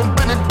 I done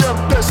been a damn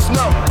best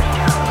now.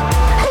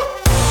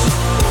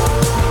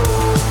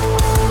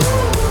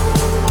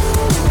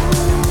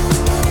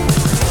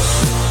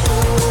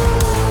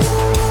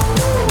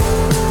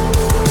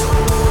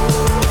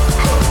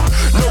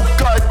 No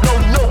guide, no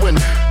knowing.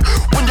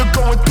 When you're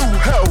going through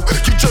hell,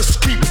 you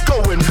just keep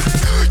going.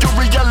 Your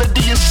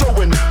reality is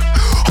showing.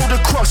 Hold a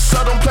cross,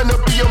 I don't plan to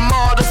be a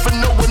martyr for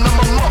knowing I'm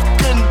a muck,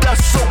 and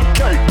that's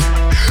okay.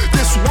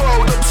 This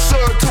world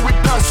absurd till we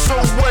pass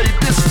away.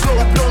 This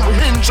globe don't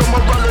hinge on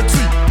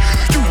morality.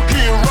 You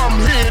here, I'm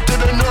here,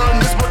 didn't earn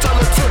this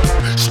mortality.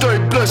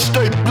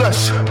 Stay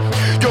blessed.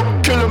 You're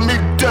killing me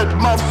dead,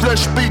 my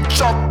flesh be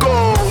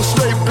charcoal.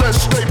 Stay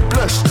blessed.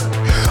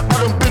 I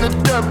done been a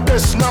damn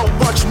best, now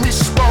watch me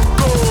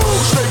sparkle.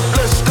 Stay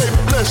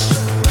blessed.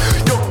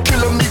 You're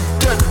killing me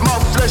dead, my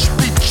flesh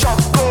be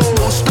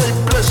charcoal. Stay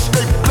blessed.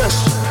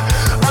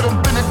 I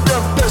done been a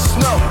damn best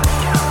now.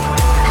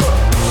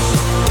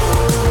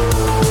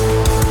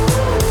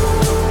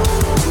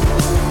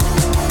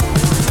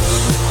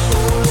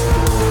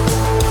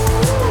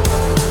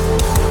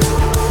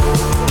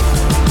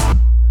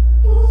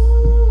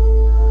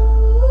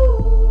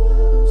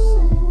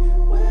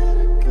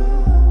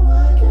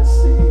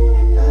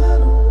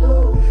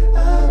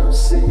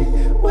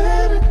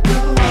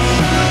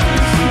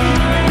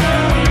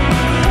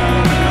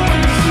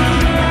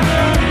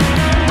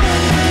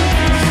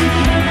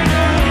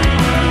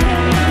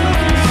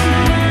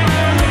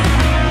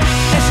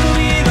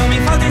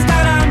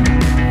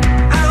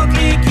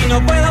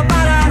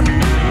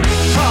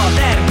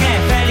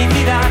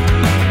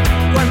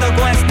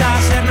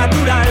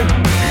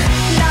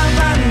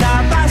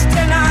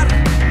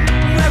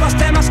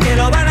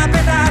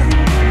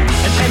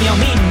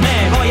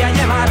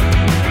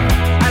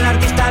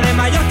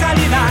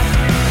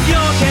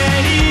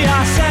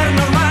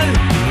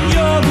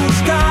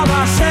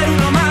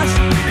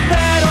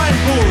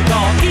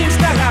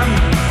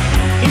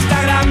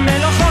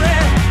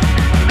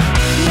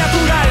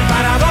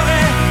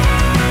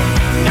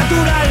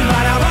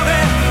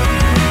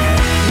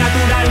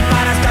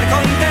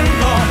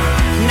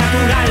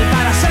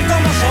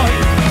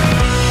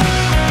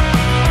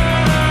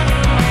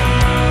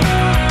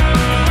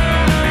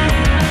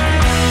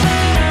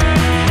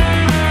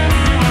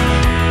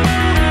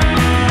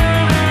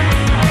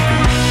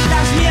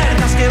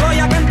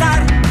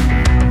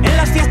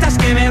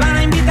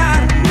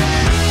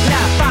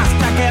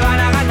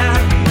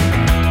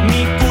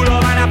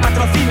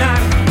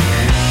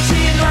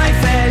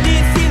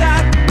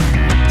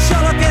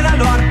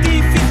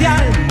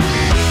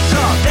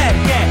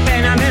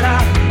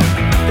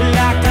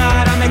 La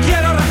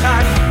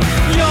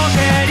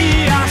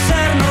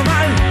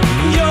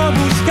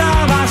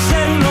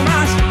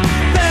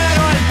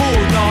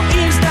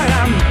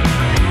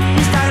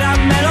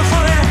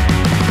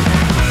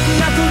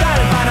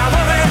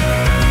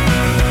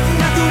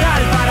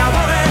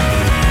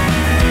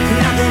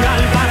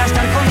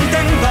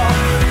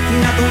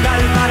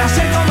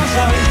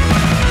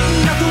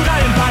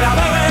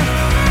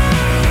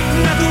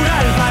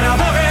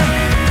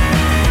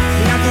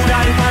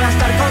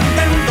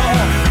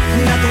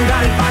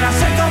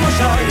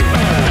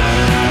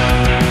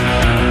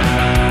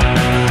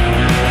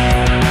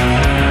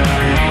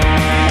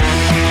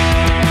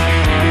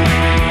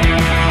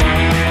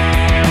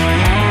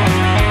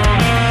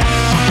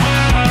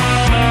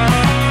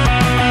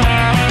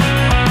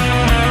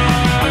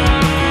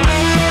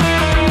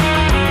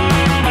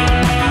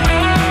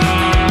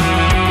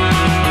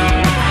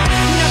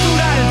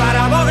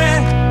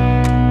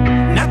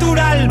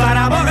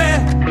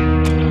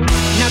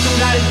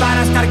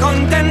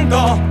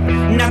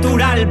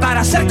natural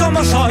para ser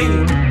como soy.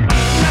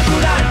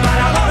 Natural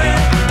para mover,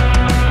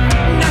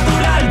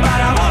 natural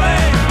para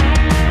mover,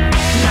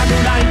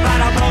 natural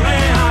para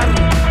mover,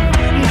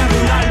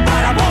 natural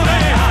para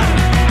mover,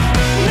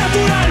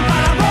 natural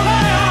para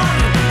mover,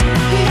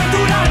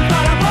 natural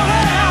para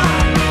mover,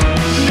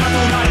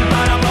 natural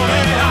para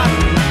mover,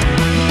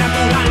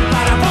 natural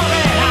para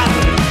mover,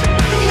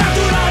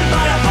 natural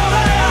para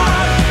mover,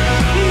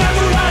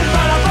 natural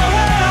para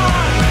mover,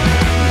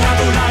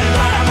 natural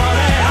para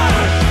mover,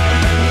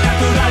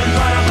 natural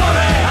para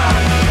mover,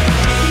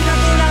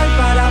 natural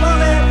para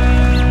mover.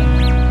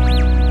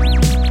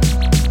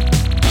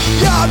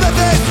 Y a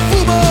veces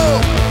fumo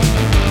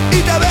y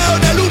te veo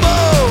en el humo,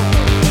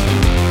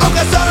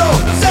 aunque solo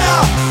sea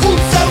un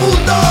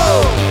segundo.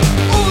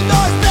 1, 2,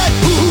 3,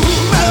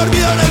 me he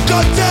dormido en el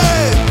coche,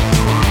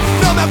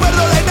 no me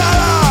acuerdo de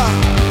nada,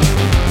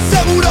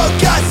 seguro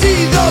que ha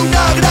sido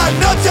una gran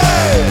noche.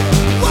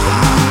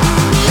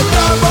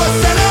 Entramos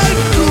en el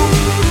club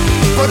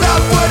por la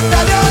puerta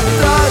de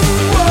atrás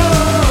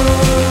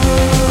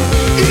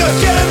y nos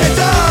quieren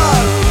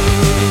echar.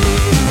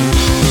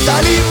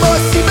 Salimos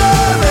sin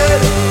beber,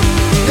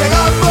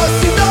 llegamos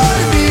sin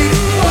dormir,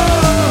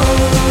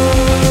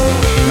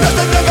 nos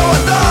tendré que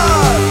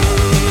aguantar.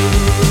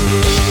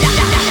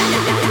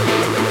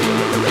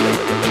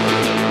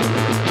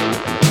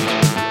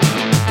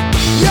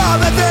 Y a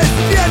veces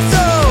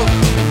pienso,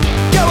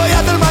 ¿qué voy a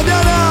hacer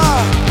mañana?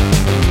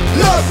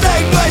 Lo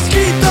tengo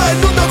escrito en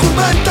un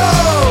documento.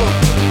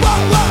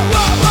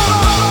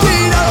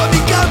 Tirado en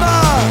mi cama,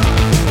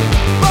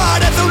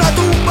 parece una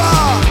tumba.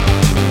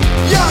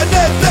 Ya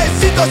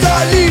necesito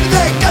salir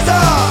de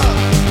casa.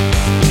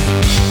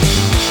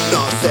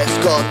 Nos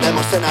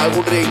escondemos en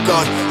algún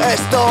rincón.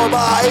 Esto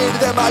va a ir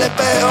de mal en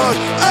peor.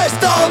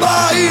 Esto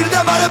va a ir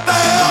de mal en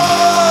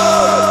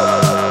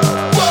peor.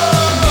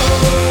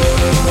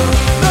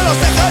 No nos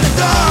dejan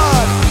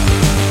entrar.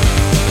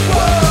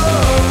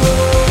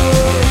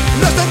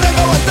 Nos tendré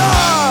que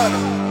aguantar.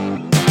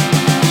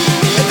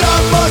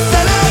 Entramos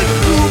en el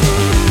club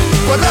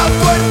por la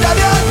puerta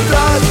de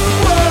atrás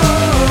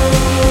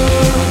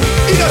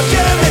y nos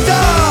quieren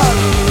echar.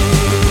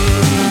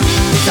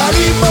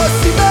 Salimos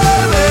sin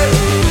beber,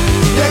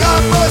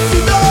 llegamos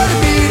sin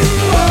dormir,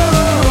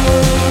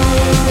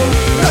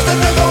 nos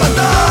tendré que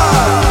aguantar.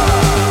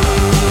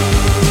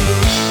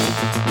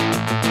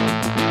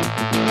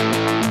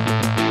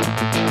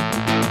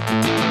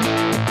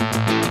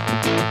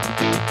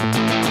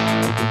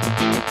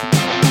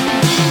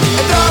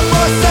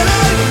 Entramos en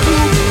el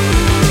club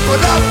por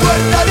la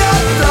puerta de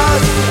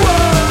atrás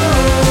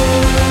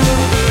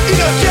y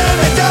nos quieren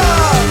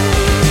echar.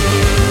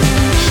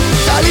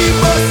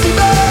 Salimos sin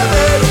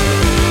beber,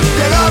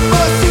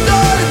 llegamos sin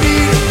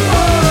dormir,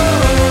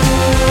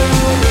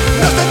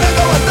 nos tendré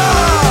que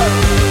aguantar.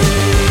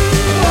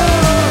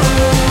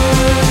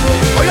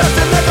 Hoy nos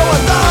tendré que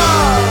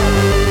aguantar.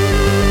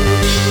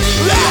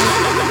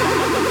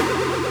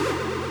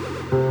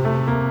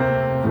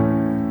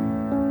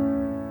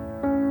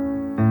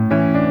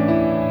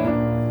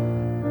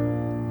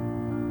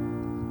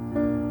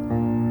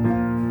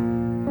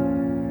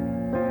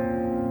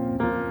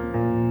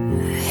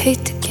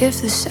 Hate to give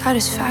the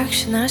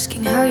satisfaction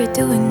asking how you're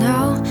doing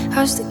now.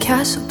 How's the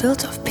castle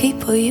built of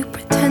people you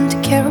pretend to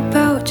care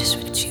about? Just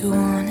what you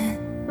wanted.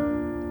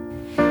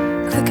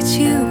 Look at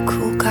you,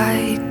 cool guy,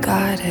 you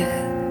got it.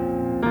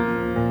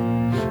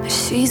 I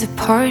see the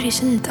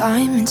parties and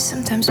diamonds.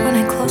 Sometimes when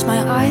I close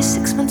my eyes,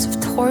 6 months of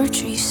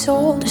torture you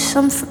sold to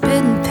some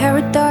forbidden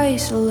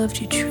paradise. I loved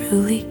you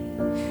truly.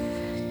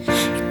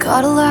 You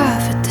gotta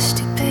laugh at the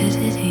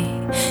stupidity,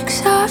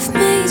 'cause I've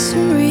made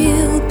some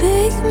real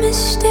big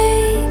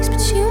mistakes,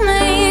 but you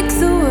make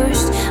the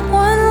worst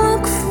one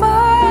look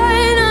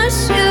fine. I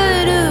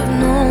should have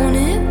known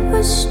it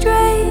was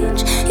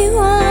strange. You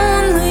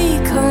only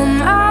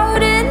come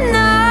out at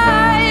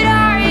night.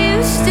 I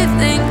used to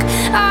think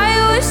I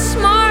was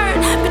smart,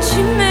 but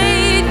you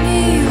made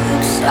me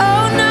look so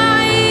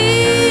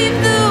naive.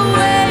 The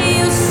way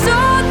you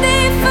sold me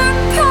for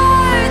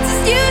parts,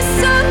 you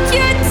sunk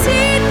your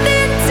teeth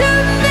into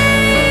me.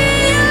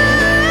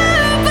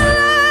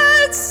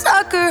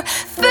 Bloodsucker,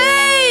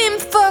 fame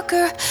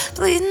fucker,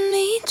 bleeding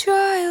me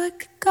dry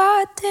like a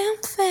goddamn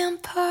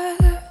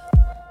vampire.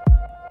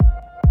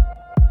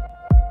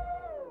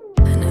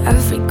 And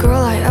every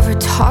girl I ever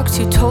talked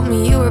to told me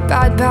you were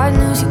bad, bad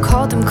news. You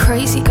called them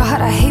crazy.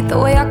 God, I hate the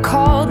way I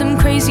called them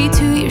crazy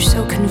too. You're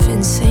so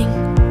convincing.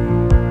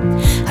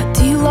 How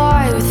do you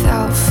lie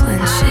without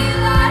flinching?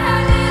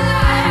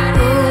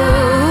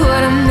 Ooh,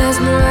 what a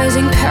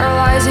mesmerizing,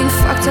 paralyzing,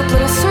 fucked up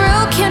little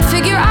thrill. Can't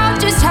figure out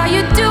just how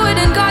you do it,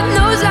 and God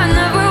knows I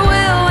never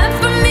will. And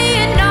for me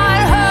and not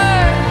her,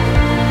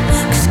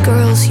 'cause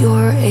girls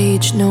your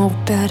age know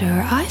better.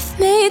 I've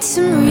made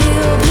some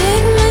real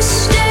big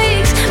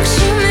mistakes, but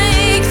you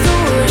make the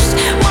worst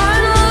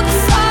one look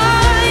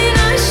fine.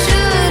 I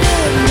should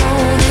have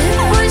known it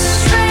was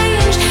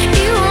strange.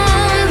 You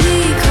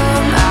only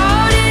come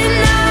out at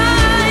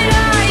night.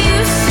 I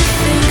used to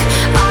think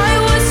I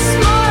was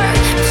smart,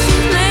 but you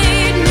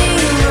made me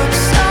look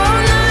so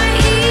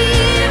naive.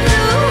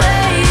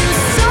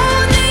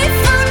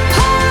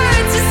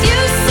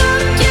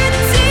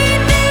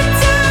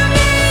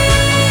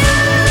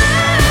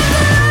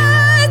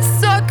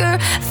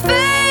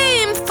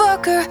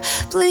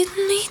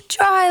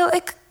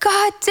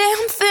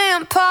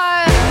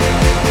 vampire.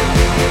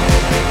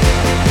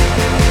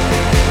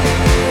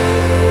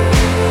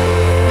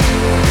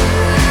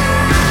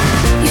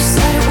 You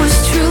said it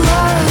was true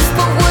love,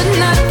 but wouldn't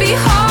that be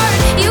hard?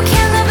 You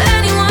can't love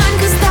anyone,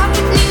 cause that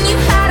would mean you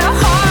had a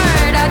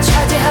heart. I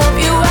tried to help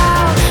you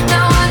out,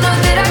 now I know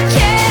that I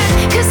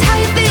can't, cause how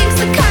you think's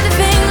the kind of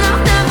thing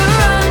I'll never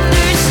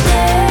understand.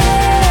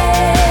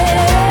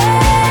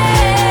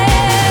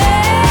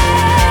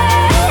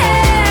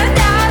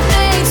 I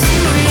made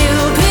some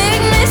real big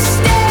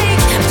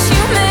mistakes, but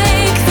you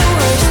make the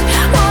worst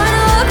one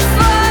look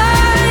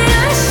fine.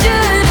 I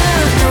should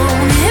have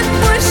known it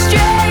was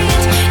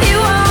strange, you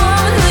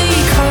only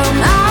come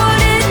out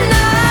at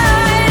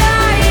night.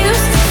 I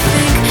used to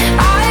think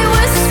I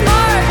was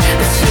smart,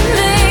 but you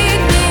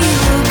made me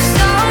look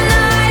so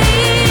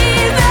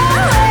naive.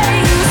 That way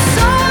you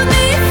sold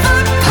me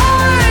for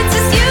parts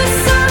as you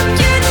sunk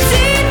your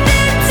teeth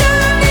into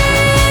me.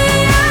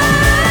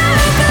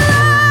 I'm a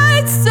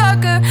light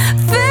sucker,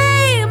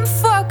 fame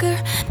fucker,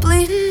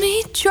 bleeding me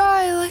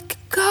dry like a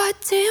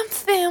goddamn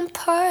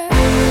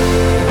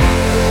vampire.